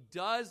 though He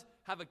does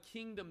have a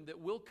kingdom that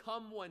will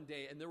come one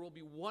day, and there will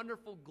be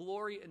wonderful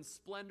glory and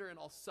splendor, and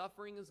all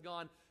suffering is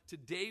gone,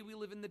 today we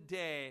live in the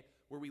day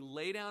where we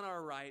lay down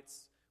our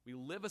rights, we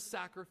live a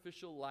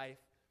sacrificial life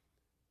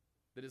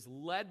that is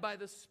led by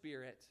the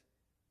Spirit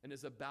and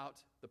is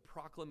about the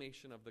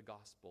proclamation of the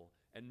gospel.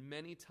 And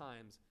many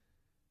times,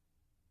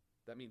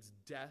 that means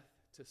death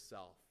to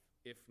self,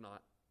 if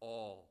not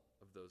all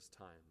of those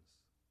times.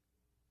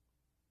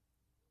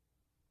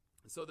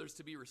 And so there's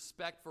to be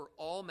respect for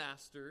all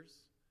masters.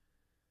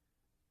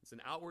 It's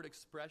an outward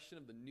expression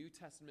of the New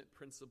Testament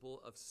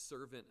principle of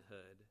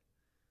servanthood.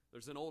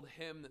 There's an old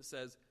hymn that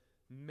says,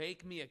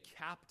 "Make me a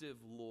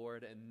captive,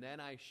 Lord, and then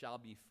I shall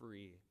be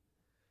free.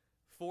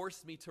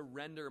 Force me to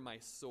render my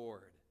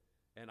sword,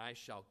 and I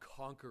shall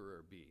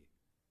conqueror be."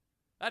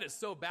 That is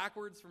so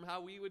backwards from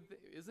how we would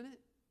think, isn't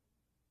it?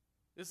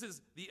 This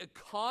is the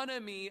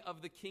economy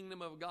of the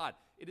kingdom of God.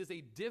 It is a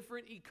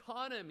different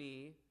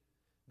economy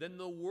than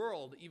the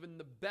world, even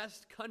the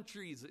best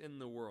countries in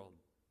the world.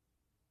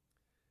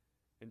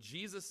 And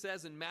Jesus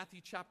says in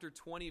Matthew chapter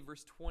 20,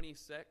 verse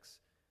 26,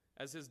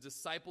 as His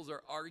disciples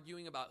are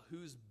arguing about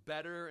who's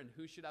better and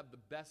who should have the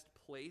best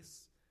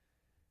place,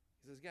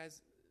 He says,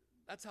 guys,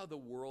 that's how the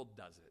world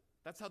does it.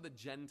 That's how the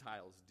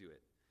Gentiles do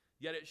it.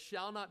 Yet it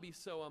shall not be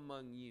so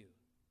among you.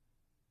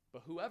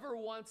 But whoever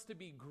wants to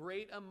be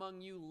great among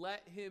you,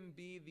 let him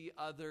be the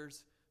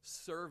other's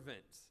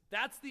servant.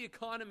 That's the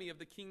economy of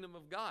the kingdom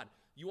of God.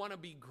 You want to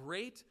be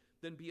great?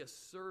 Then be a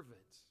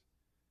servant.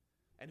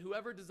 And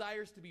whoever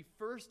desires to be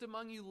first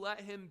among you,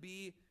 let him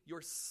be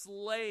your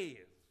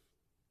slave.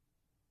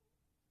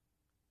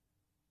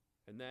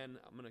 And then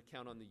I'm going to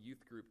count on the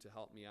youth group to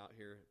help me out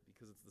here,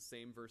 because it's the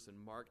same verse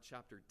in Mark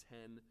chapter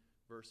 10,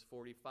 verse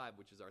 45,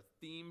 which is our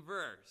theme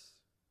verse.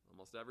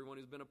 Almost everyone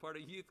who's been a part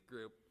of youth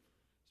group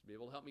should be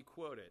able to help me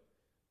quote it.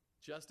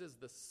 Just as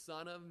the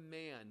Son of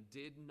Man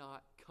did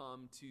not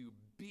come to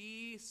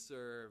be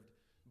served,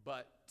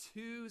 but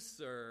to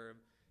serve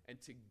and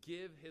to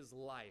give His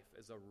life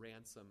as a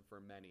ransom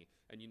for many.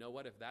 And you know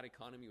what? If that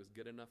economy was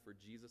good enough for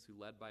Jesus, who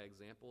led by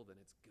example, then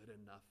it's good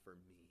enough for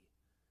me.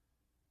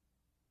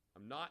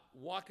 I'm not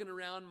walking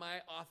around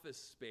my office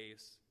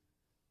space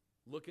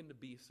looking to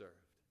be served.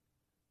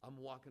 I'm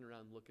walking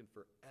around looking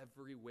for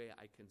every way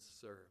I can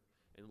serve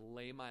and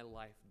lay my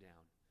life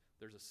down.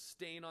 There's a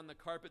stain on the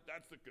carpet.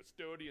 That's the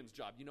custodian's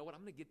job. You know what?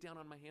 I'm going to get down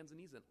on my hands and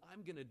knees and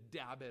I'm going to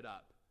dab it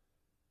up.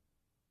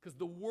 Because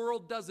the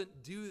world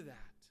doesn't do that.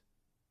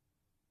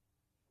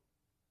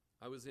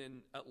 I was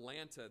in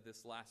Atlanta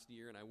this last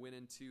year, and I went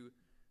into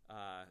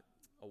a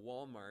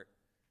Walmart,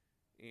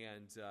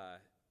 and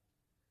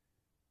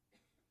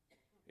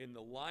in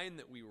the line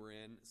that we were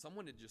in,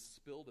 someone had just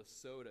spilled a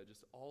soda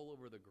just all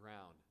over the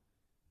ground.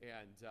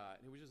 And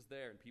it was just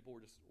there, and people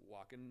were just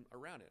walking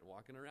around it.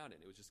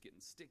 It was just getting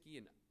sticky,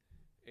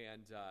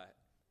 and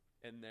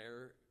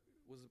there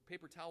was a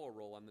paper towel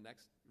roll on the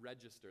next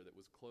register that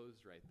was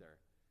closed right there.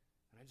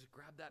 And I just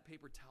grabbed that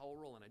paper towel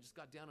roll, and I just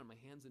got down on my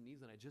hands and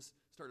knees, and I just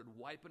started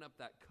wiping up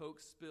that Coke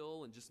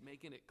spill and just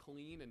making it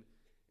clean.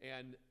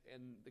 And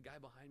the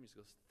guy behind me just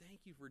goes,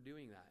 "Thank you for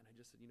doing that." And I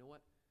just said, you know what?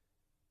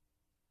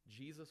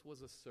 Jesus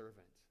was a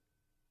servant,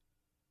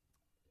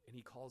 and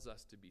He calls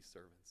us to be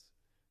servants.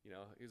 You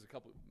know, it was a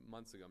couple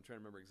months ago. I'm trying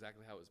to remember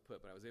exactly how it was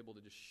put, but I was able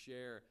to just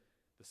share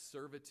the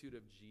servitude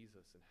of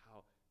Jesus and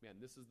how, man,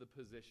 this is the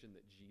position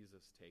that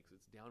Jesus takes.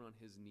 It's down on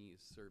His knees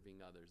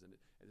serving others. And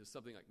it's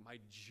something like it's my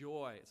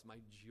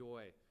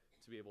joy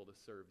to be able to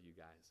serve you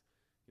guys.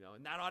 You know,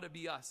 and that ought to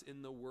be us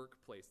in the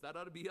workplace. That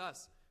ought to be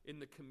us in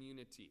the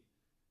community.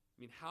 I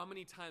mean, how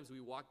many times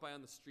we walk by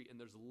on the street and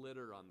there's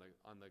litter on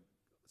the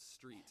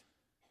street?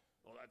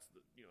 Well, that's the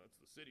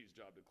city's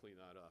job to clean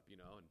that up, you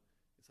know. And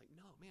it's like,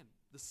 no, man,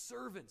 the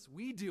servants,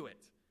 we do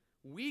it.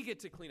 We get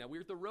to clean up. We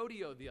were at the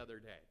rodeo the other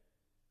day.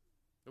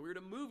 And we were at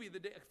a movie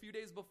a few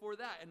days before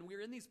that, and we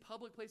were in these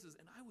public places,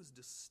 and I was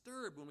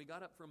disturbed when we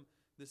got up from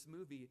this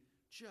movie.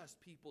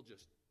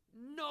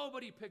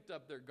 Nobody picked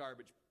up their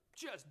garbage,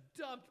 just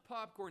dumped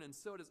popcorn and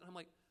sodas. And I'm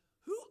like,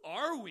 who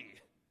are we?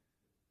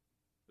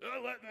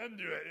 Oh, let them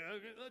do it.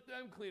 Let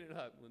them clean it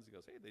up. Lindsay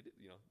goes, hey, they did,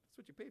 that's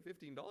what you pay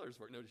 $15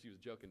 for. No, she was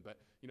joking, but,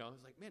 I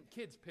was like, man,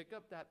 kids, pick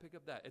up that.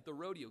 At the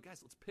rodeo, guys,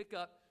 let's pick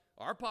up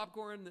our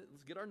popcorn.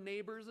 Let's get our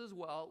neighbors as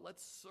well.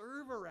 Let's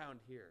serve around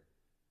here.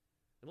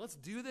 And let's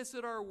do this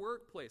at our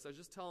workplace. I was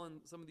just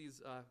telling some of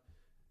these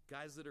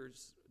guys that are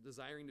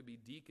desiring to be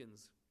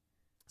deacons,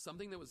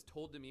 something that was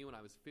told to me when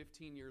I was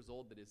 15 years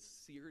old that is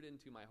seared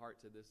into my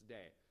heart to this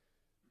day.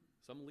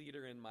 Some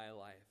leader in my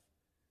life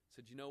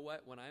said, you know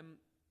what? When I'm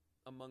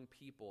among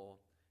people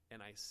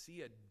and I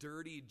see a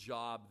dirty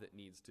job that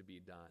needs to be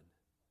done,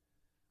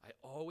 I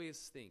always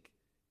think,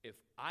 if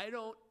I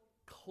don't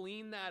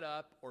clean that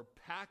up or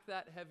pack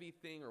that heavy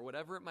thing or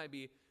whatever it might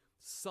be,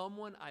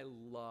 someone I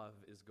love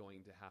is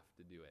going to have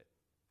to do it.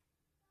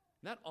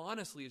 And that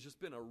honestly has just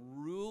been a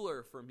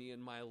ruler for me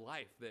in my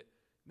life that,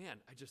 man,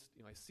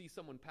 I see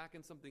someone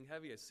packing something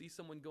heavy. I see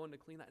someone going to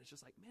clean that. It's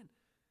just like, man,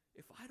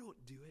 if I don't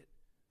do it,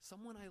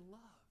 someone I love.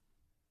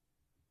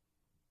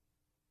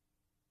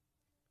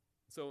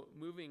 So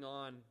moving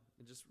on,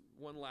 and just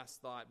one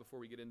last thought before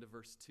we get into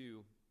verse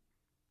 2.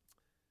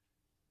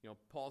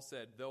 Paul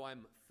said, though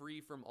I'm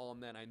free from all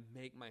men, I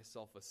make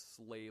myself a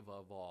slave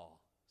of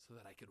all, so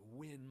that I could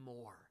win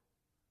more.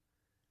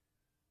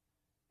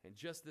 And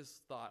just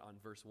this thought on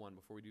verse 1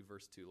 before we do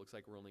verse 2. Looks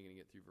like we're only going to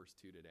get through verse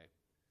 2 today.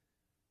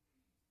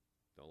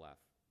 Don't laugh.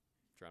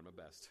 I'm trying my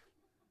best.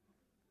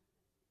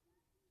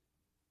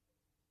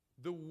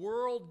 The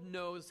world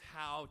knows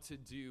how to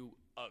do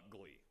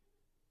ugly.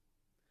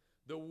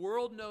 The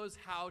world knows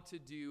how to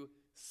do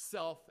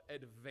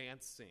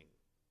self-advancing.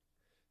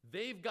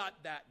 They've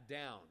got that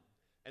down,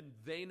 and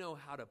they know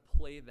how to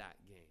play that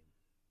game.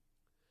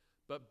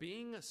 But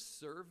being a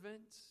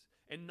servant,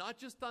 and not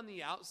just on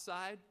the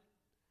outside,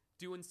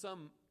 doing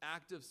some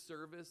act of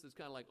service that's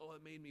kind of like, oh,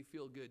 it made me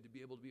feel good to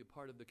be able to be a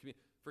part of the community.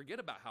 Forget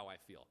about how I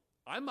feel.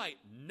 I might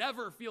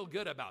never feel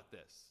good about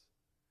this,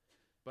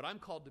 but I'm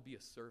called to be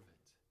a servant.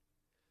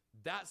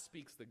 That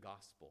speaks the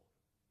gospel.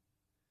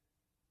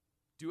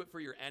 Do it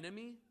for your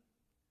enemy.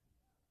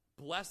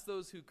 Bless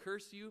those who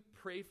curse you.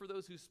 Pray for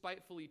those who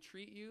spitefully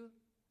treat you.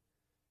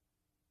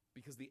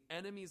 Because the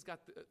enemy's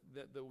got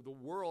the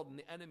world and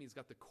the enemy's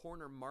got the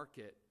corner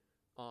market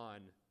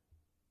on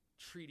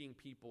treating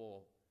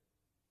people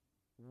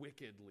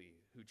wickedly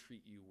who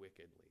treat you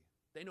wickedly.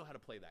 They know how to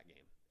play that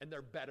game, and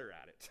they're better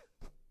at it.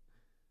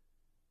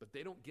 But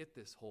they don't get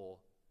this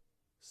whole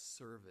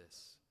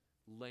service,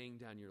 laying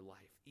down your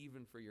life,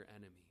 even for your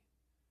enemy.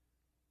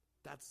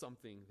 That's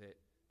something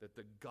that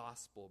the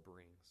gospel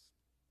brings.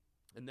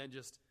 And then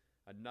just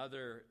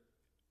another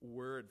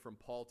word from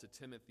Paul to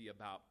Timothy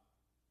about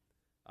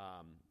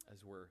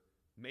as we're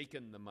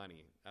making the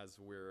money, as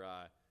we're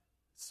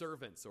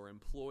servants or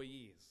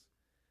employees.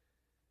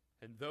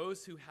 And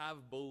those who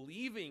have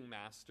believing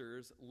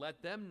masters,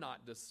 let them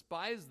not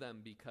despise them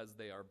because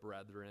they are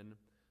brethren,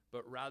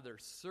 but rather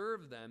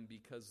serve them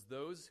because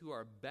those who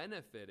are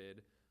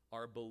benefited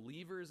are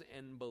believers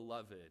and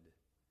beloved.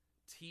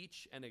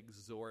 Teach and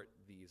exhort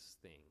these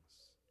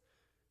things.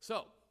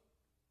 So,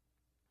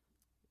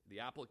 the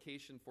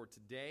application for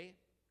today,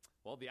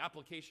 the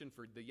application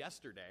for the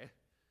yesterday,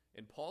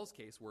 in Paul's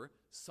case, were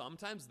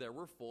sometimes there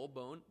were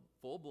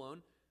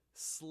full-blown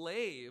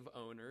slave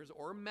owners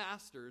or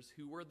masters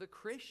who were the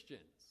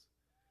Christians.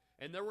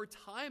 And there were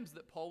times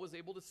that Paul was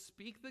able to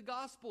speak the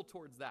gospel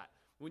towards that.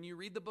 When you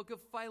read the book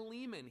of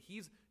Philemon,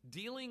 he's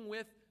dealing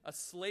with a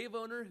slave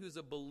owner who's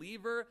a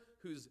believer,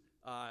 whose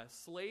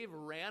slave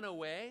ran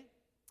away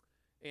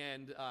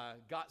and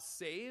got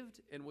saved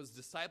and was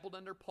discipled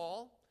under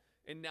Paul.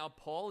 And now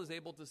Paul is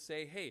able to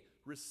say, hey,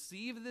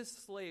 receive this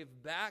slave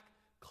back,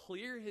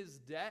 clear his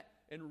debt,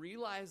 and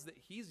realize that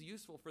he's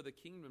useful for the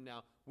kingdom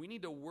now. We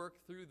need to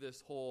work through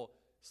this whole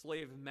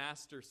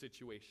slave-master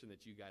situation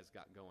that you guys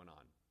got going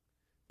on.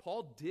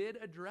 Paul did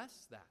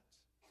address that.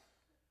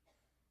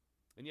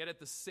 And yet at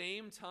the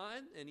same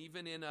time, and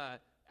even in an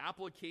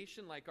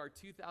application like our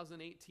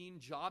 2018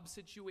 job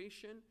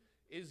situation,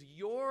 is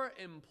your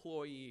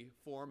employee,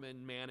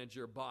 foreman,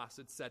 manager, boss,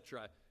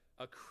 etc.,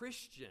 a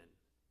Christian?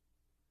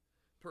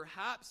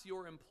 Perhaps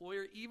your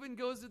employer even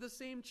goes to the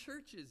same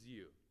church as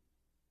you.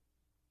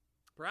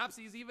 Perhaps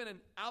he's even an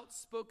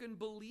outspoken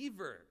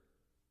believer.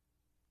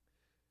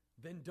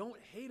 Then don't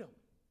hate them.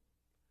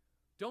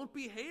 Don't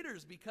be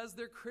haters because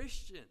they're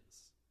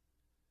Christians.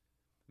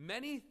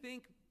 Many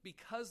think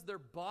because their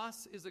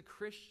boss is a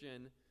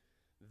Christian,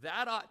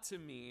 that ought to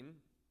mean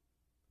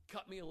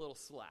cut me a little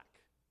slack,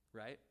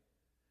 right?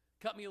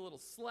 Cut me a little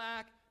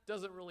slack.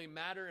 Doesn't really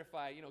matter if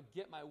I,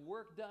 get my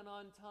work done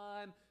on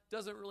time.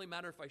 Doesn't really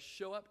matter if I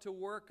show up to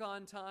work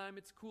on time.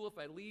 It's cool if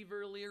I leave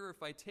earlier, or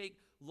if I take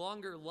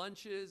longer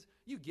lunches.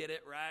 You get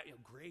it, right?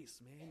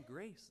 Grace, man,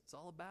 grace. It's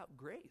all about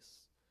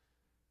grace.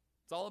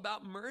 It's all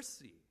about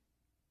mercy.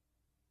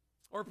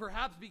 Or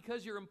perhaps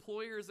because your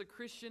employer is a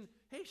Christian,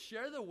 hey,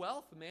 share the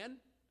wealth, man.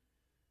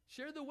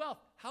 Share the wealth.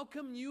 How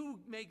come you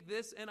make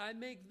this and I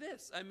make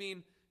this? I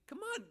mean, come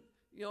on.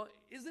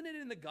 Isn't it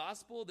in the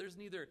gospel there's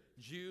neither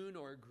Jew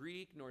nor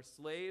Greek nor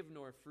slave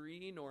nor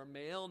free nor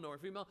male nor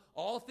female?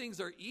 All things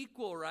are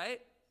equal, right?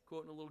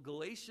 Quoting a little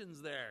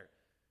Galatians there.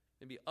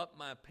 Maybe up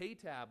my pay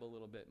tab a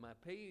little bit, my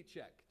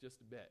paycheck just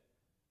a bit.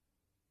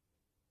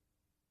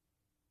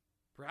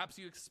 Perhaps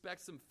you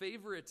expect some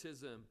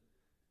favoritism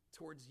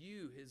towards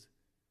you, his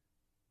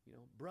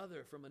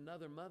brother from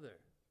another mother,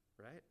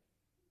 right?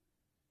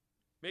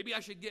 Maybe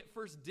I should get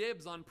first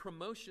dibs on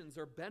promotions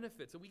or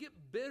benefits. And we get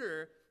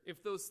bitter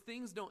if those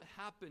things don't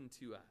happen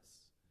to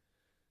us.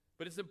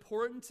 But it's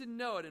important to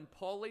note, and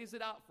Paul lays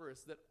it out for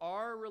us, that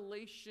our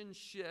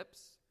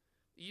relationships,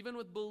 even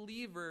with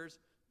believers,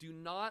 do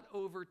not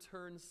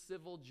overturn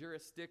civil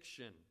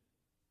jurisdiction.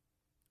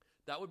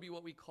 That would be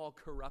what we call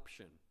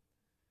corruption.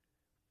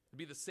 It'd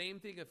be the same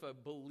thing if a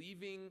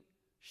believing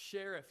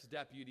sheriff's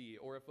deputy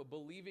or if a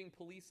believing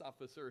police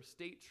officer or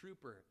state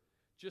trooper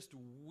just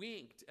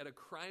winked at a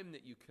crime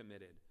that you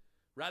committed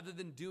rather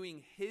than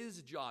doing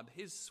his job,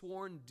 his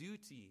sworn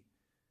duty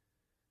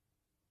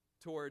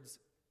towards,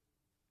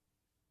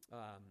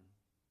 I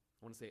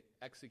want to say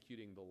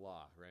executing the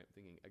law, right? I'm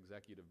thinking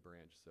executive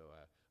branch, so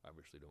I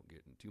obviously don't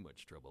get in too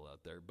much trouble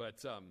out there,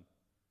 but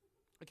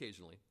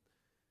occasionally.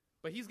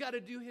 But he's got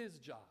to do his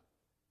job.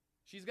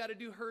 She's got to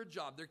do her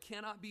job. There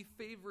cannot be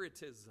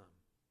favoritism.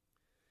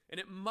 And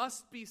it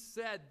must be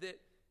said that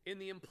in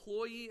the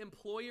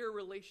employee-employer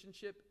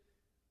relationship,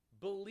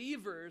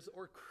 believers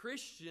or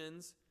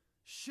Christians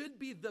should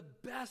be the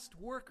best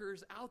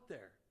workers out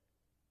there.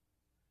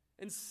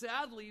 And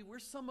sadly, we're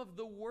some of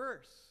the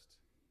worst.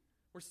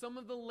 We're some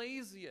of the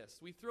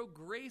laziest. We throw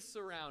grace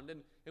around,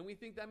 and we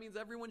think that means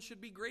everyone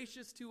should be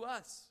gracious to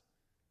us.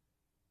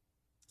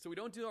 So we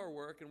don't do our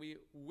work, and we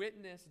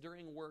witness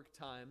during work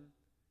time.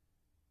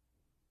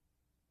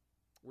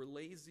 We're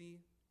lazy.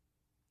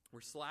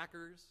 We're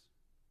slackers.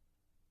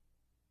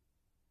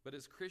 But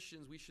as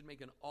Christians, we should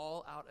make an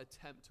all-out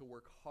attempt to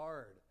work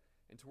hard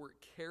and to work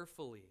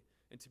carefully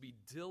and to be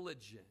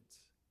diligent.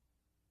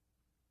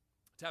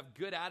 To have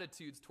good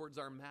attitudes towards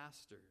our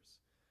masters.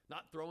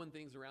 Not throwing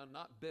things around,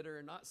 not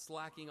bitter, not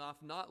slacking off,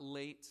 not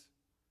late.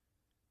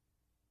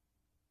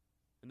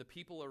 And the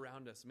people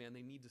around us, man,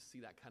 they need to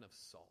see that kind of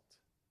salt.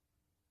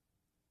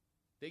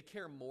 They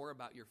care more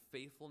about your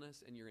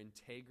faithfulness and your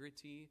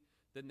integrity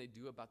than they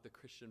do about the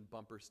Christian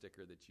bumper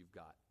sticker that you've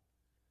got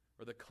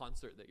or the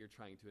concert that you're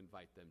trying to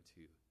invite them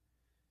to.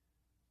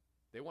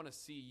 They want to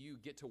see you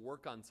get to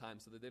work on time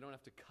so that they don't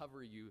have to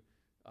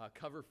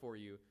cover for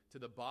you to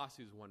the boss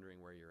who's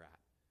wondering where you're at.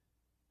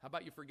 How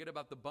about you forget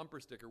about the bumper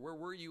sticker? Where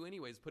were you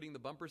anyways, putting the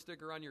bumper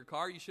sticker on your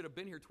car? You should have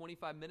been here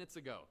 25 minutes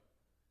ago.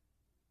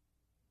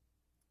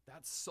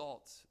 That's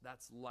salt.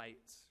 That's light.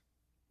 So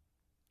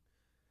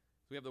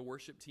we have the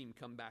worship team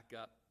come back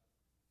up.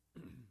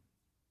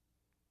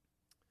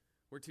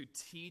 We're to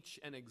teach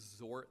and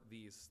exhort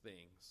these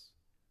things.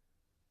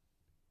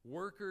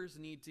 Workers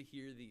need to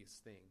hear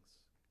these things.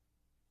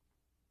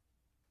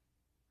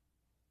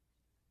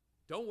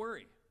 Don't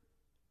worry.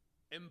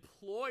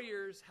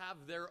 Employers have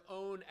their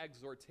own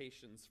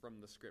exhortations from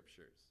the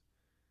scriptures.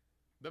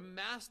 The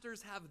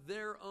masters have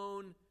their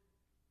own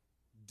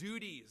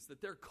duties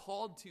that they're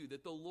called to,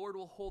 that the Lord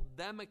will hold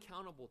them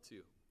accountable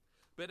to.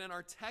 But in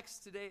our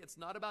text today, it's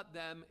not about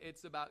them,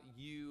 it's about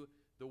you,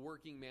 the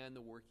working man,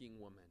 the working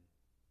woman.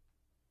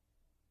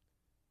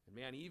 And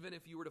man, even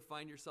if you were to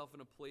find yourself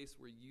in a place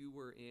where you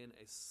were in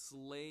a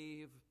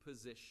slave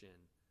position,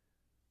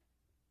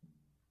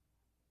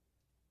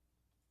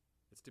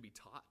 it's to be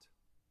taught.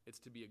 It's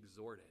to be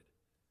exhorted.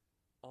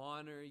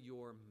 Honor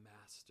your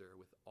master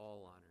with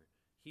all honor.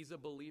 He's a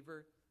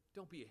believer.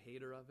 Don't be a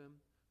hater of him.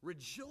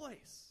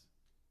 Rejoice.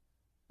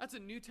 That's a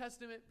New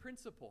Testament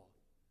principle.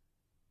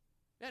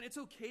 Man, it's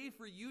okay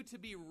for you to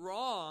be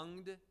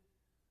wronged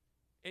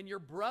and your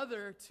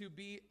brother to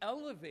be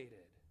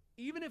elevated.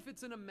 Even if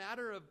it's in a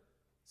matter of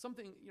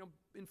something,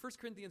 in 1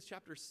 Corinthians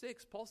chapter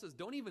 6, Paul says,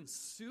 don't even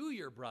sue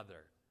your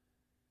brother.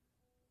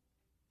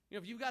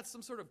 If you've got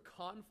some sort of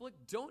conflict,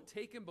 don't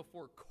take him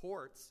before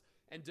courts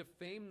and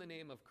defame the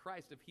name of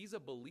Christ. If he's a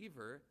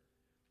believer,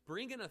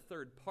 bring in a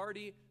third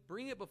party,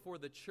 bring it before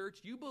the church.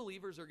 You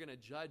believers are going to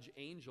judge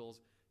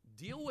angels.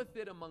 Deal with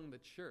it among the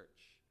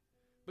church.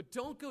 But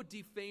don't go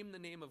defame the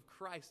name of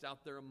Christ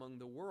out there among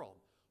the world.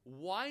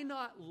 Why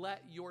not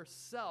let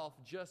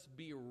yourself just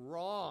be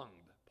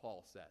wronged,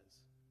 Paul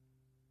says.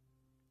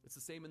 It's the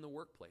same in the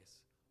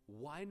workplace.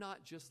 Why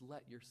not just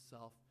let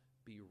yourself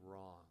be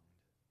wronged?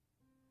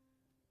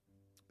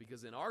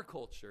 Because in our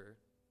culture,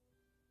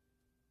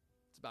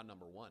 it's about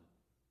number one.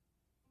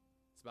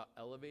 It's about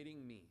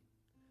elevating me.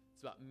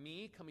 It's about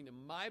me coming to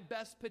my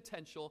best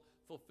potential,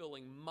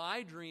 fulfilling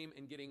my dream,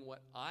 and getting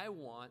what I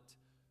want,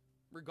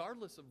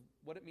 regardless of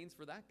what it means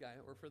for that guy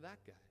or for that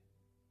guy.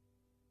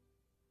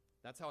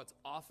 That's how it's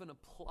often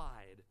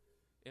applied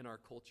in our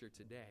culture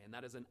today. And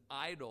that is an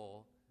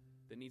idol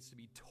that needs to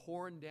be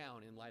torn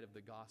down in light of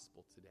the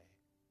gospel today.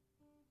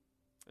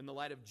 In the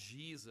light of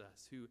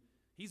Jesus, who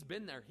he's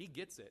been there, he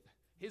gets it.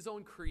 His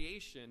own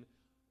creation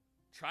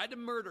tried to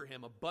murder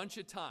him a bunch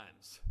of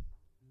times.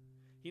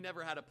 He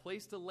never had a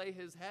place to lay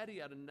his head.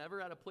 He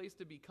never had a place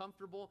to be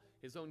comfortable.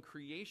 His own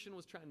creation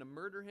was trying to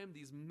murder him.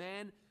 These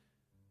men,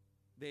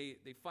 they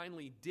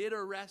finally did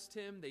arrest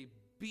him. They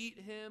beat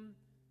him.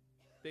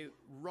 They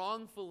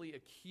wrongfully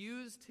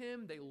accused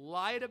him. They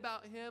lied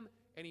about him.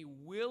 And he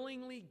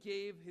willingly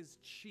gave his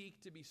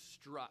cheek to be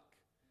struck.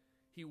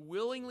 He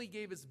willingly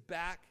gave his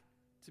back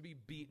to be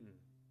beaten.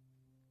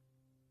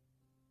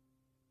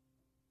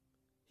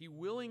 He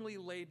willingly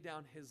laid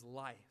down his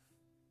life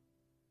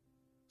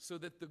so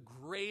that the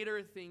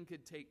greater thing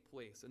could take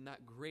place. And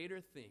that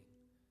greater thing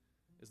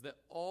is that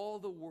all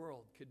the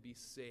world could be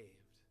saved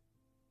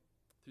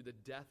through the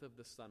death of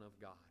the Son of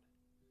God.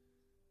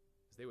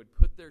 As they would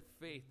put their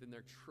faith and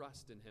their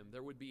trust in him,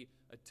 there would be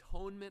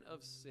atonement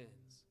of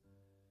sins.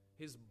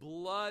 His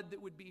blood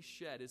that would be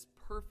shed, his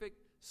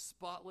perfect,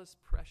 spotless,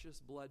 precious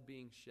blood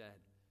being shed,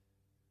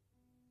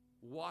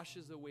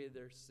 washes away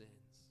their sins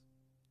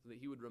so that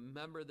he would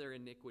remember their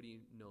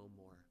iniquity no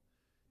more.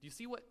 Do you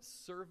see what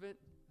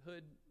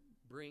servanthood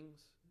brings?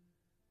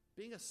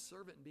 Being a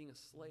servant and being a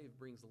slave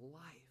brings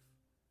life.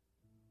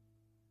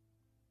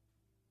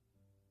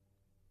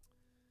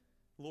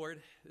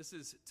 Lord, this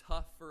is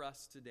tough for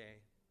us today.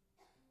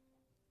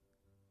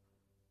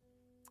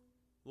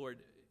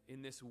 Lord,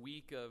 in this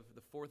week of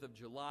the 4th of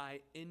July,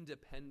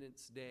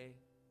 Independence Day,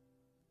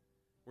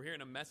 we're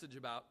hearing a message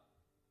about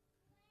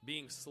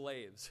being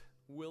slaves,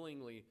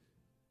 willingly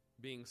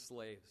being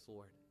slaves,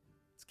 Lord.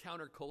 It's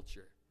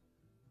counterculture.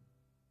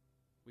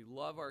 We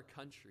love our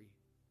country.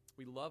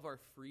 We love our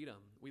freedom.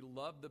 We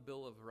love the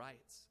Bill of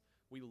Rights.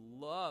 We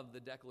love the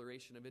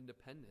Declaration of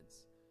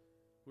Independence.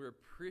 We're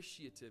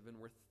appreciative and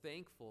we're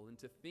thankful. And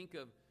to think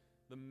of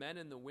the men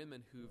and the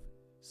women who've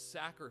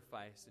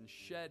sacrificed and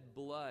shed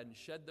blood and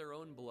shed their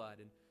own blood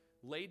and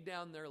laid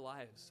down their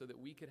lives so that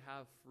we could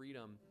have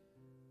freedom.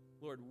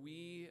 Lord,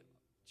 we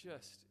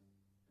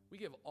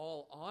give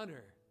all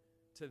honor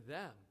to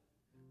them.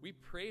 We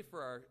pray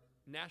for our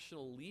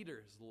national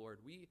leaders, Lord.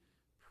 We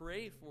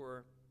pray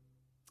for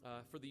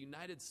the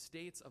United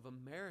States of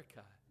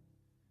America.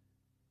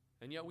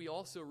 And yet we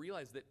also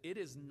realize that it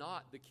is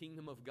not the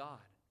kingdom of God.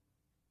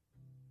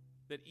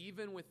 That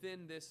even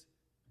within this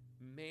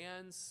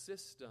man's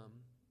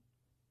system,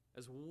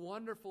 as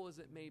wonderful as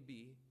it may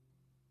be,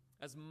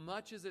 as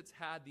much as it's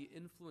had the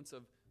influence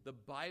of the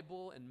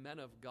Bible and men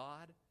of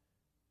God,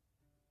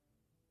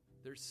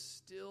 there's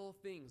still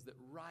things that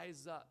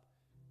rise up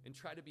and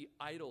try to be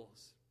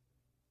idols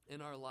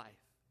in our life.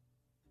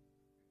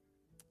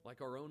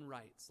 Like our own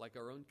rights, like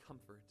our own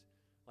comfort,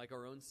 like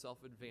our own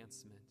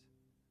self-advancement.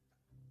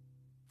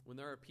 When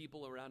there are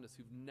people around us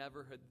who've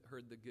never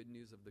heard the good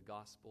news of the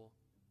gospel,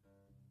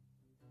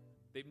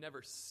 they've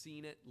never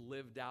seen it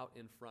lived out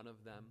in front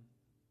of them.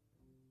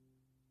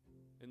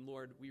 And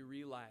Lord, we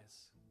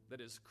realize that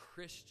as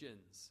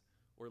Christians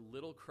or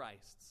little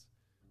Christs,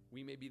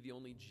 we may be the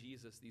only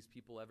Jesus these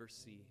people ever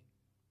see.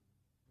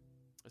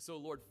 So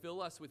Lord,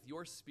 fill us with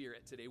your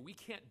Spirit today. We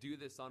can't do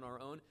this on our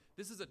own.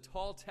 This is a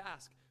tall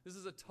task. This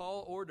is a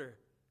tall order.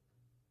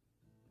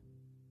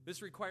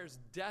 This requires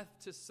death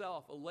to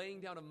self, a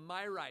laying down of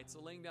my rights, a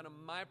laying down of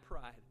my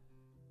pride.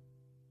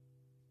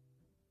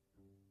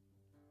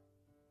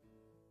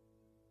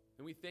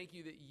 And we thank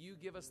you that you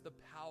give us the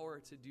power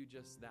to do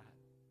just that.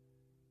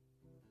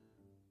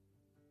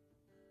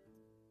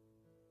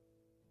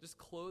 Just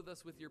clothe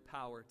us with your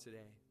power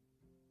today.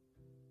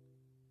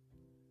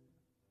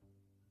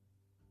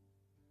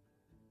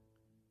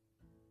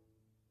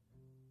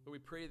 But we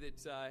pray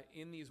that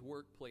in these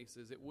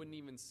workplaces, it wouldn't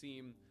even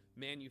seem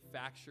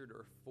manufactured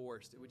or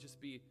forced. It would just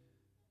be,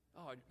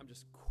 I'm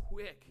just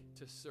quick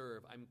to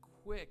serve. I'm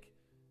quick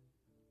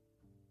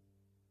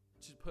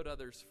to put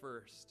others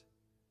first.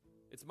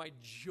 It's my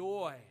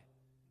joy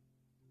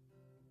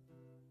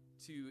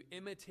to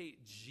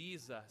imitate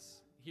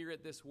Jesus here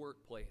at this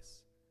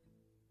workplace.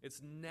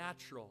 It's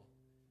natural.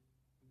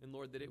 And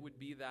Lord, that it would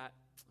be that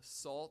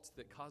salt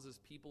that causes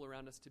people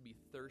around us to be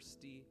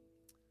thirsty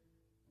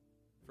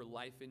for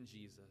life in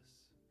Jesus.